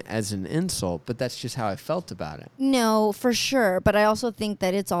mean it as an insult, but that's just how I felt about it. No, for sure. But I also think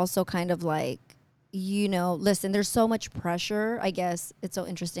that it's also kind of like, listen, there's so much pressure. I guess it's so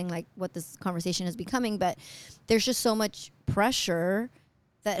interesting, like what this conversation is becoming, but there's just so much pressure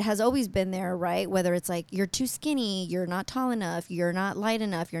that has always been there, right? Whether it's like, you're too skinny, you're not tall enough, you're not light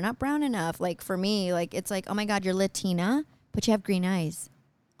enough, you're not brown enough. Like for me, like it's like, oh my God, you're Latina, but you have green eyes.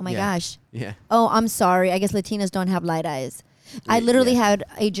 Oh my gosh. Yeah. Oh, I'm sorry. I guess Latinas don't have light eyes. I literally had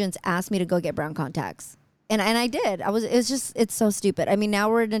agents ask me to go get brown contacts. And I did. It's so stupid. I mean, now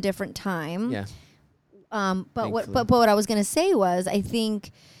we're in a different time. Yeah. But what I was going to say was, I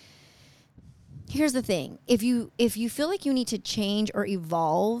think here's the thing. If you feel like you need to change or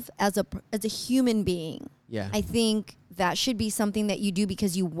evolve as a human being, I think that should be something that you do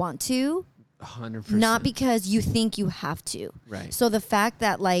because you want to. 100%. Not because you think you have to. Right. So the fact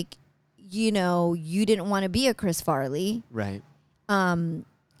that you didn't want to be a Chris Farley. Right. And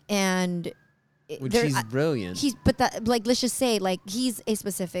which he's brilliant. Let's just say he's a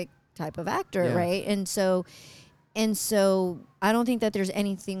specific type of actor, right? And so I don't think that there's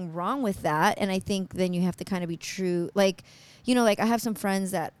anything wrong with that. And I think then you have to kind of be true. I have some friends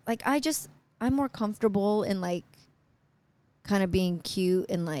that I'm more comfortable in kind of being cute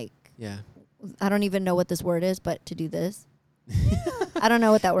and I don't even know what this word is, but to do this. I don't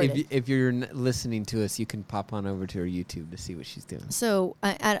know what that word is. If you're listening to us, you can pop on over to her YouTube to see what she's doing. So,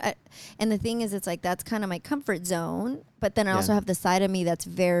 and the thing is, it's that's kind of my comfort zone. But then I also have the side of me that's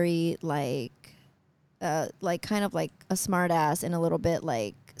very kind of like a smart ass and a little bit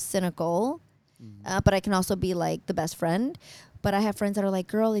cynical. Mm-hmm. But I can also be the best friend. But I have friends that are like,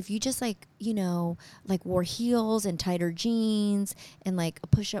 girl, if you just wore heels and tighter jeans and a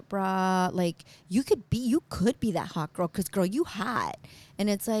push-up bra, you could be that hot girl, because girl, you hot. And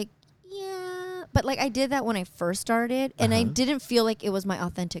it's yeah. But I did that when I first started, and I didn't feel like it was my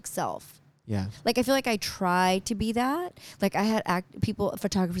authentic self. Yeah. I feel like I tried to be that. I had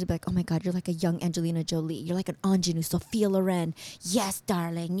photographers be like, oh my God, you're like a young Angelina Jolie. You're like an ingenue Sophia Loren. Yes,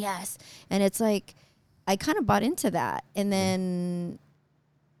 darling, yes. And it's I kind of bought into that. And then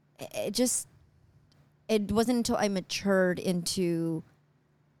it wasn't until I matured into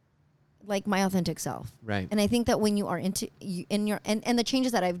my authentic self. Right. And I think that when you are and the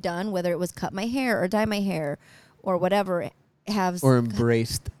changes that I've done, whether it was cut my hair or dye my hair or whatever, or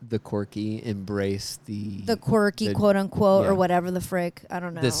embraced the quirky, the quirky, quote unquote, or whatever the frick. I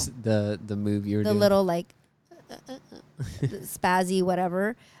don't know. The move you're doing. The little spazzy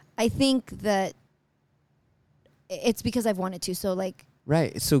whatever. I think that it's because I've wanted to. So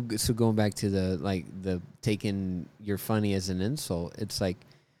right. So going back to the taking your funny as an insult, it's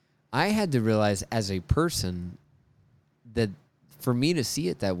I had to realize as a person that for me to see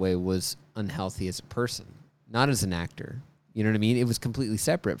it that way was unhealthy as a person, not as an actor. You know what I mean? It was completely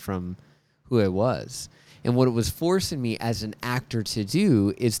separate from who I was. And what it was forcing me as an actor to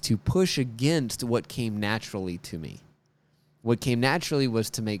do is to push against what came naturally to me. What came naturally was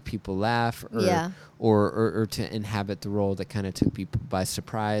to make people laugh or to inhabit the role that kind of took people by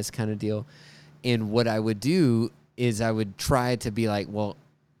surprise kind of deal. And what I would do is I would try to be well,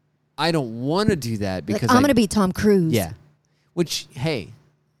 I don't want to do that because I'm going to be Tom Cruise. Yeah. Which, hey,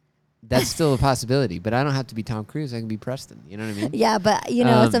 that's still a possibility, but I don't have to be Tom Cruise. I can be Preston. You know what I mean? Yeah, but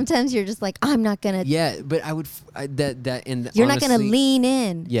sometimes you're just I'm not going to. Yeah, but I would and you're honestly, not going to lean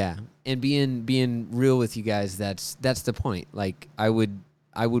in. Yeah. And being real with you guys, that's the point. I would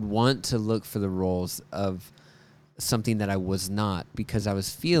want to look for the roles of something that I was not, because I was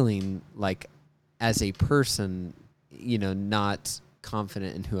feeling as a person, not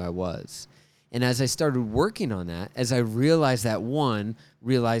confident in who I was. And as I started working on that, as I realized that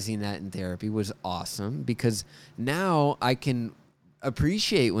realizing that in therapy was awesome, because now I can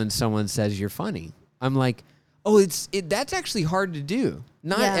appreciate when someone says you're funny. I'm oh, that's actually hard to do.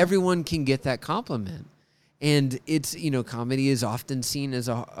 Not everyone can get that compliment. And it's, comedy is often seen as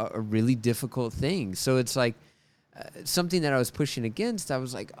a really difficult thing. So it's something that I was pushing against. I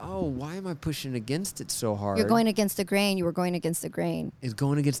was oh, why am I pushing against it so hard? You're going against the grain. You were going against the grain. It's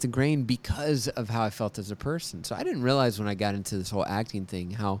going against the grain because of how I felt as a person. So I didn't realize when I got into this whole acting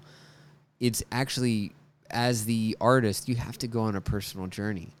thing how it's actually, as the artist, you have to go on a personal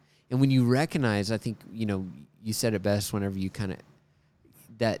journey. And when you recognize, I think, you said it best whenever you kind of,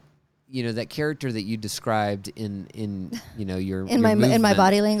 that character that you described in your in my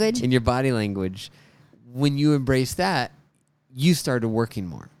body language. In your body language, when you embrace that, you started working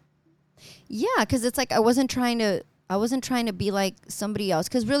more. Yeah, because it's like I wasn't trying to be like somebody else.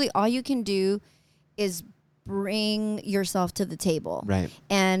 Because really, all you can do is bring yourself to the table. Right.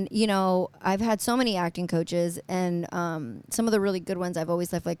 And I've had so many acting coaches, and some of the really good ones I've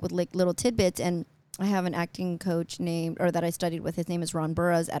always left like with like little tidbits. And I have an acting coach that I studied with. His name is Ron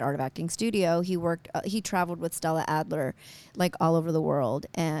Burroughs at Art of Acting Studio. He traveled with Stella Adler like all over the world,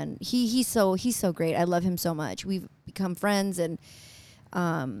 and he's so great. I love him so much. We've become friends, and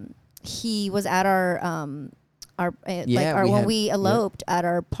he was at when we eloped at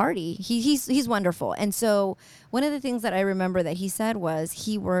our party. He's wonderful. And so one of the things that I remember that he said was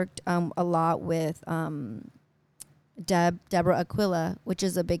he worked a lot with Deborah Aquila, which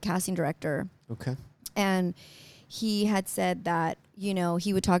is a big casting director. Okay. And he had said that,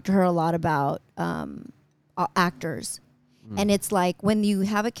 he would talk to her a lot about actors. And it's like when you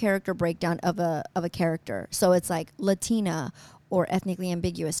have a character breakdown of a character. So it's like Latina or ethnically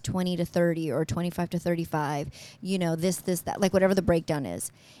ambiguous, 20 to 30 or 25 to 35, this, that, like whatever the breakdown is.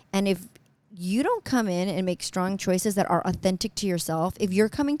 And if you don't come in and make strong choices that are authentic to yourself, if you're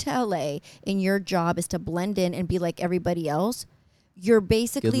coming to LA and your job is to blend in and be like everybody else, you're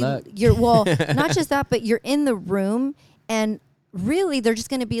basically, not just that, but you're in the room and really they're just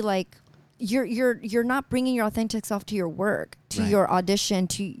going to be like, you're not bringing your authentic self to your work, to your audition,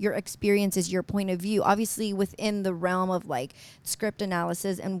 to your experiences, your point of view, obviously within the realm of like script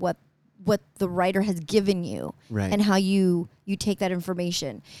analysis and what the writer has given you and how you take that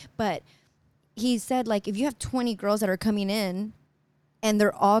information. But he said, like, if you have 20 girls that are coming in and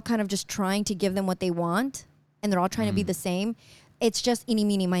they're all kind of just trying to give them what they want and they're all trying to be the same, it's just eeny,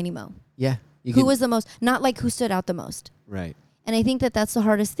 meeny, miny, mo. Yeah. Who was the most, not like who stood out the most. Right. And I think that that's the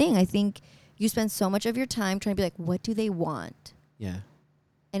hardest thing. I think you spend so much of your time trying to be like, what do they want? Yeah.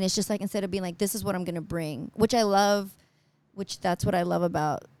 And it's just like, instead of being like, this is what I'm going to bring, which I love, that's what I love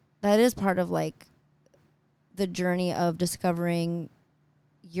about, that is part of like the journey of discovering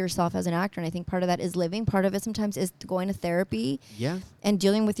yourself as an actor. And I think part of that is living. Part of it sometimes is going to therapy and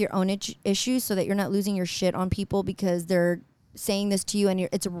dealing with your own issues so that you're not losing your shit on people because they're saying this to you and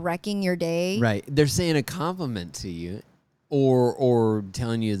it's wrecking your day. Right. They're saying a compliment to you or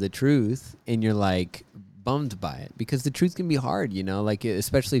telling you the truth and you're like bummed by it because the truth can be hard, like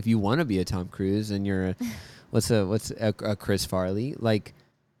especially if you want to be a Tom Cruise and you're a Chris Farley. Like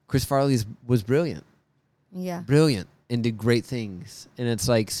Chris Farley was brilliant. Yeah. Brilliant and did great things. And it's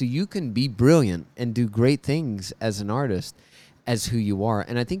like, so you can be brilliant and do great things as an artist as who you are.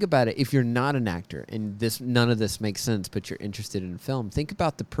 And I think about it, if you're not an actor and none of this makes sense, but you're interested in film, think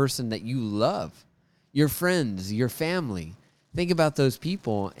about the person that you love, your friends, your family. Think about those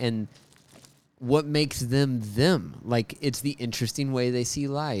people and what makes them them. Like, it's the interesting way they see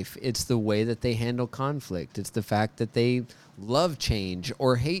life. It's the way that they handle conflict. It's the fact that they love change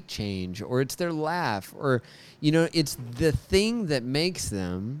or hate change, or it's their laugh, or, it's the thing that makes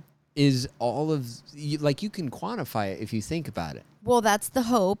them is all of, like, you can quantify it if you think about it. Well, that's the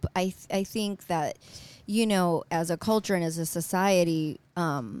hope. I think that, as a culture and as a society,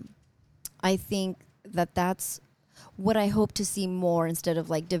 I think that's what I hope to see more instead of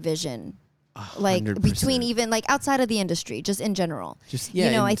like division, 100%. Like between even like outside of the industry, just in general. Just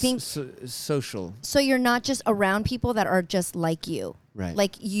I think social. So you're not just around people that are just like you, right?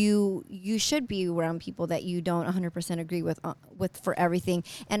 Like you should be around people that you don't 100% agree with for everything.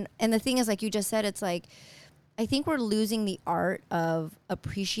 And the thing is, like you just said, it's like I think we're losing the art of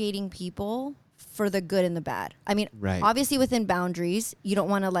appreciating people for the good and the bad. I mean, obviously within boundaries, you don't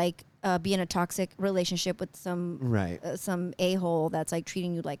want to like be in a toxic relationship with some a-hole that's like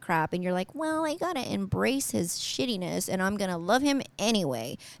treating you like crap, and you're like, well, I gotta embrace his shittiness and I'm gonna love him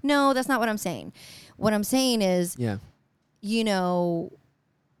anyway. No, that's not what I'm saying. What I'm saying is, I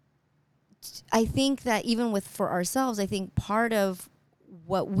think that even for ourselves, I think part of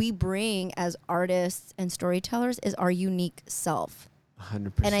what we bring as artists and storytellers is our unique self.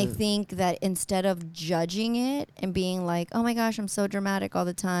 100%. And I think that instead of judging it and being like, oh my gosh, I'm so dramatic all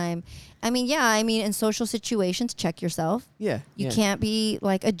the time. I mean, in social situations, check yourself. Yeah. You can't be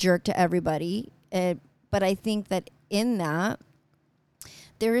like a jerk to everybody. But I think that in that,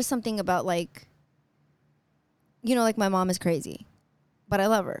 there is something about like, like my mom is crazy, but I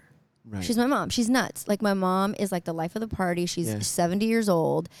love her. Right. She's my mom. She's nuts. Like my mom is like the life of the party. She's 70 years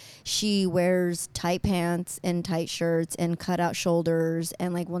old. She wears tight pants and tight shirts and cut out shoulders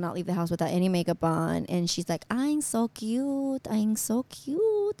and like will not leave the house without any makeup on. And she's like, I'm so cute. I'm so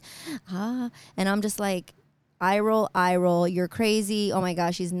cute. And I'm just like, eye roll. You're crazy. Oh my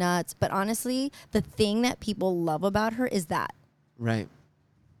gosh, she's nuts. But honestly, the thing that people love about her is that. Right.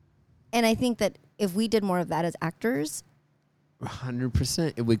 And I think that if we did more of that as actors,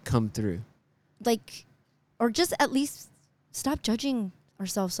 100%, it would come through. like, or just at least stop judging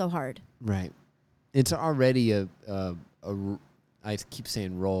ourselves so hard. Right. It's already I keep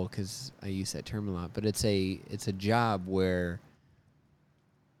saying role because I use that term a lot, but it's a job where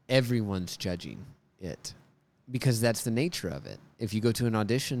everyone's judging it because that's the nature of it. If you go to an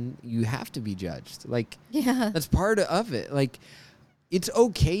audition, you have to be judged. Like, that's part of it. Like, it's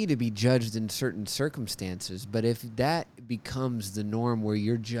okay to be judged in certain circumstances, but if that becomes the norm where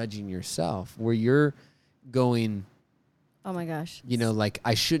you're judging yourself, where you're going, oh my gosh, like,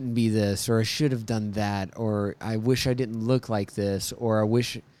 I shouldn't be this, or I should have done that, or I wish I didn't look like this, or I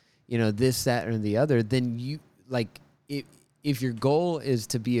wish, this, that, or the other, then you, like, if your goal is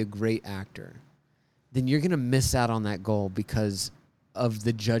to be a great actor, then you're going to miss out on that goal because of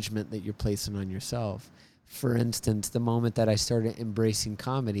the judgment that you're placing on yourself. For instance, the moment that I started embracing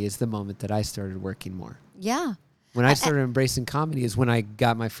comedy is the moment that I started working more. Yeah. When I started embracing comedy is when I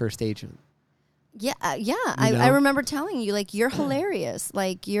got my first agent. Yeah. I remember telling you, like, you're hilarious.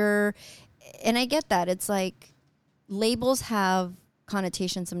 Like, and I get that. It's like labels have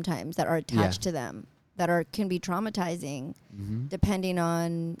connotations sometimes that are attached to them that can be traumatizing depending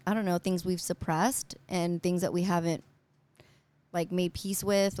on, I don't know, things we've suppressed and things that we haven't, like, made peace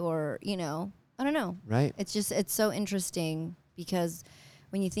with, or, I don't know. Right. It's so interesting because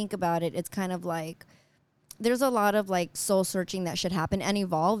when you think about it, it's kind of like there's a lot of, like, soul searching that should happen and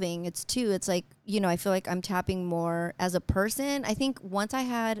evolving. It's like, I feel like I'm tapping more as a person. I think once I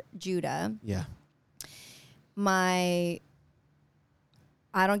had Judah, my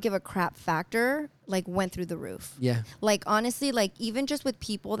I don't give a crap factor, like, went through the roof. Yeah. Like, honestly, like, even just with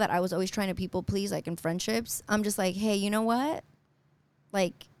people that I was always trying to people please, like in friendships, I'm just like, hey, you know what?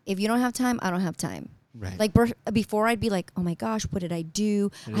 Like, if you don't have time, I don't have time. Right. Like, before I'd be like, oh my gosh, what did I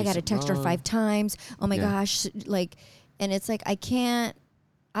do? I got to text her 5 times. Oh my gosh. Like, and it's like, I don't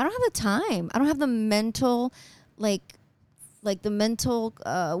have the time. I don't have the mental, like the mental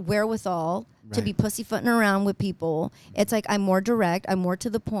wherewithal to be pussyfooting around with people. It's like, I'm more direct. I'm more to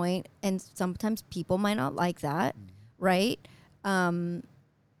the point. And sometimes people might not like that. Right.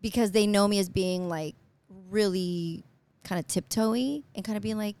 Because they know me as being, like, really kind of tiptoey and kind of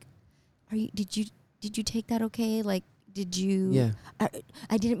being like, did you take that okay? Like, did you? Yeah.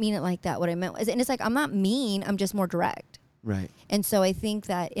 I didn't mean it like that. What I meant was, and it's like, I'm not mean. I'm just more direct. Right. And so I think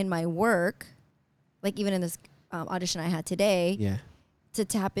that in my work, like, even in this audition I had today, to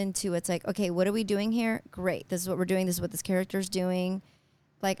tap into, it's like, okay, what are we doing here? Great. This is what we're doing. This is what this character's doing.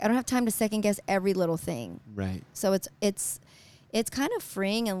 Like, I don't have time to second guess every little thing. Right. So it's kind of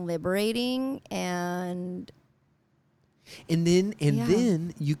freeing and liberating, and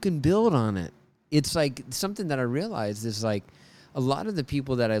then you can build on it. It's like something that I realized is, like, a lot of the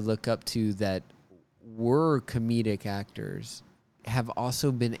people that I look up to that were comedic actors have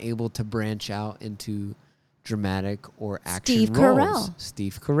also been able to branch out into dramatic or action roles.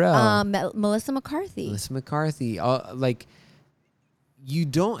 Steve Carell. Melissa McCarthy. Like, you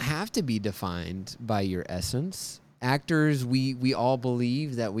don't have to be defined by your essence. Actors, we all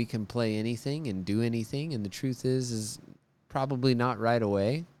believe that we can play anything and do anything, and the truth is probably not right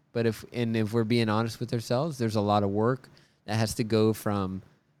away. But if we're being honest with ourselves, there's a lot of work that has to go from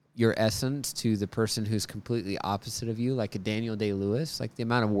your essence to the person who's completely opposite of you, like a Daniel Day-Lewis. Like, the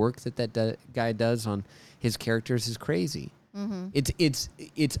amount of work that guy does on his characters is crazy.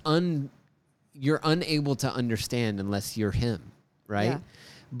 Mm-hmm. You're unable to understand unless you're him, right? Yeah.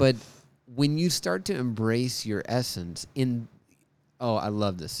 But when you start to embrace your essence I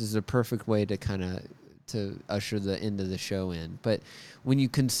love this. This is a perfect way to usher the end of the show in. But when you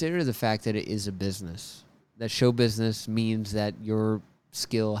consider the fact that it is a business, that show business means that your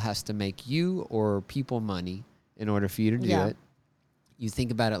skill has to make you or people money in order for you to do it. You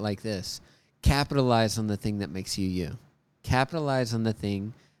think about it like this. Capitalize on the thing that makes you you. Capitalize on the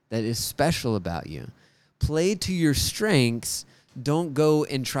thing that is special about you. Play to your strengths. Don't go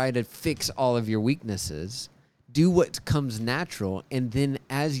and try to fix all of your weaknesses. Do what comes natural. And then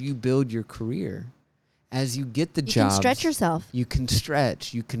as you build your career, as you get the jobs, you can stretch yourself. You can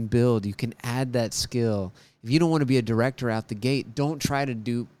stretch. You can build. You can add that skill. If you don't want to be a director out the gate, don't try to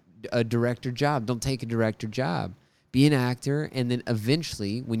do a director job. Don't take a director job. Be an actor, and then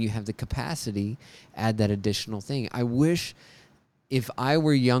eventually, when you have the capacity, add that additional thing. I wish if I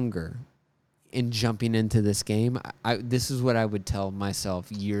were younger and jumping into this game, this is what I would tell myself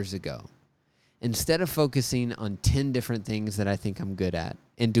years ago. Instead of focusing on 10 different things that I think I'm good at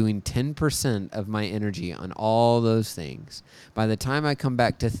and doing 10% of my energy on all those things, by the time I come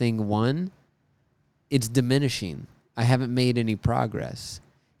back to thing 1, it's diminishing. I haven't made any progress.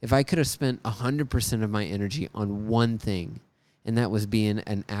 If I could have spent 100% of my energy on one thing and that was being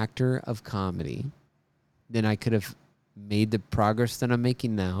an actor of comedy, then I could have made the progress that I'm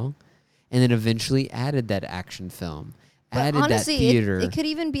making now, and then eventually added that action film. But honestly, that theater. It could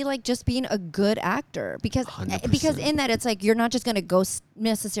even be like just being a good actor because 100%. In that it's like you're not just going to go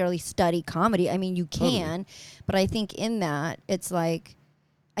necessarily study comedy. I mean, you can, but I think in that it's like,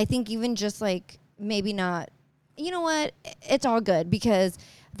 I think even just like maybe not, you know what? It's all good because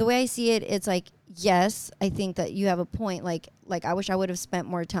the way I see it, it's like, yes, I think that you have a point. Like I wish I would have spent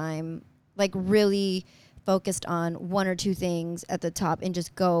more time, like really focused on one or two things at the top and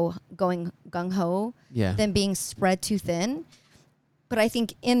just going gung-ho than being spread too thin. But I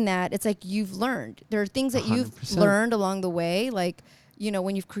think in that, it's like you've learned. There are things that 100%. You've learned along the way. Like, you know,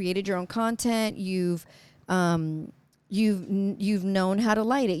 when you've created your own content, you've known how to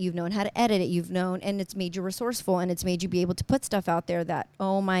light it. You've known how to edit it. And it's made you resourceful, and it's made you be able to put stuff out there that,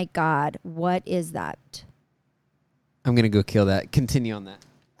 oh my God, what is that? I'm going to go kill that. Continue on that.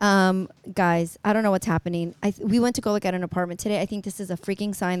 Guys, I don't know what's happening. We went to go look at an apartment today. I think this is a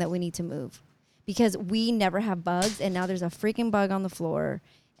freaking sign that we need to move because we never have bugs, and now there's a freaking bug on the floor,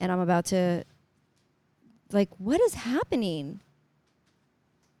 and I'm about to, like, what is happening?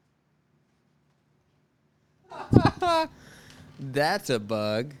 That's a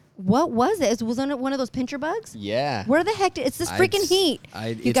bug. What was it? Was it one of those pincher bugs? Yeah. Where the heck? It's this freaking heat.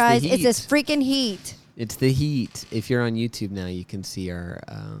 You guys, it's this freaking heat. It's the heat. If you're on YouTube now, you can see our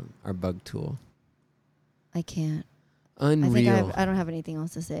bug tool. I can't. Unreal. I don't have anything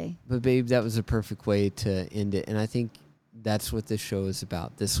else to say. But babe, that was a perfect way to end it. And I think that's what this show is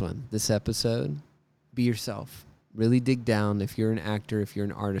about. This episode, be yourself. Really dig down. If you're an actor, if you're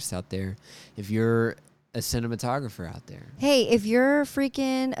an artist out there, if you're a cinematographer out there. Hey, if you're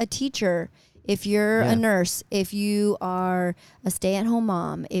freaking a teacher, if you're a nurse, if you are a stay-at-home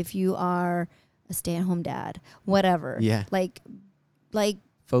mom, if you are a stay-at-home dad, whatever. Yeah. Like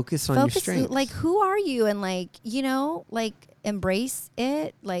focus on your strengths. Like, who are you? And like, you know, like embrace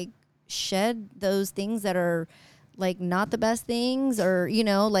it, like shed those things that are like not the best things, or, you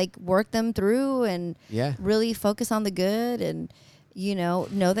know, like work them through and really focus on the good, and, you know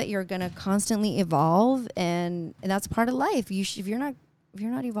that you're going to constantly evolve, and that's part of life. If you're not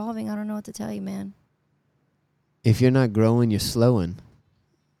evolving, I don't know what to tell you, man. If you're not growing, you're slowing.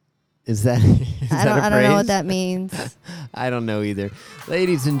 Is that I don't know what that means. I don't know either.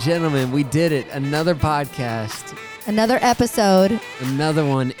 Ladies and gentlemen, we did it. Another podcast. Another episode. Another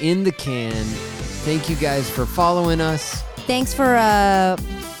one in the can. Thank you guys for following us. Thanks for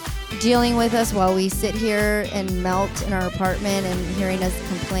dealing with us while we sit here and melt in our apartment and hearing us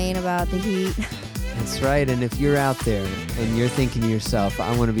complain about the heat. That's right. And if you're out there and you're thinking to yourself,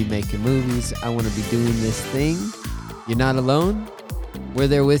 I want to be making movies, I want to be doing this thing, you're not alone. We're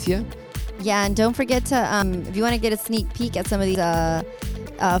there with you. Yeah, and don't forget to, if you want to get a sneak peek at some of these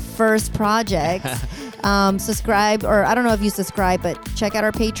first projects, subscribe, or I don't know if you subscribe, but check out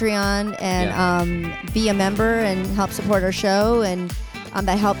our Patreon and be a member and help support our show, and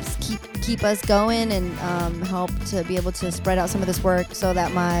that helps keep us going, and help to be able to spread out some of this work so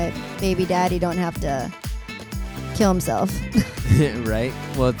that my baby daddy don't have to kill himself. Right.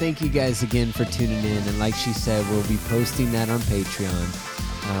 Well, thank you guys again for tuning in. And like she said, we'll be posting that on Patreon.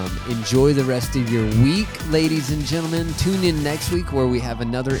 Enjoy the rest of your week, ladies and gentlemen. Tune in next week where we have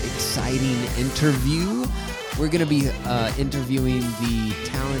another exciting interview. We're going to be interviewing the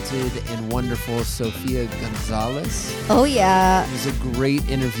talented and wonderful Sofia Gonzalez. Oh, yeah. It was a great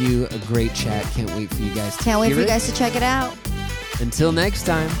interview, a great chat. Can't wait for you guys to check it out. Until next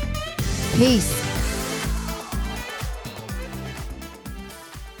time. Peace.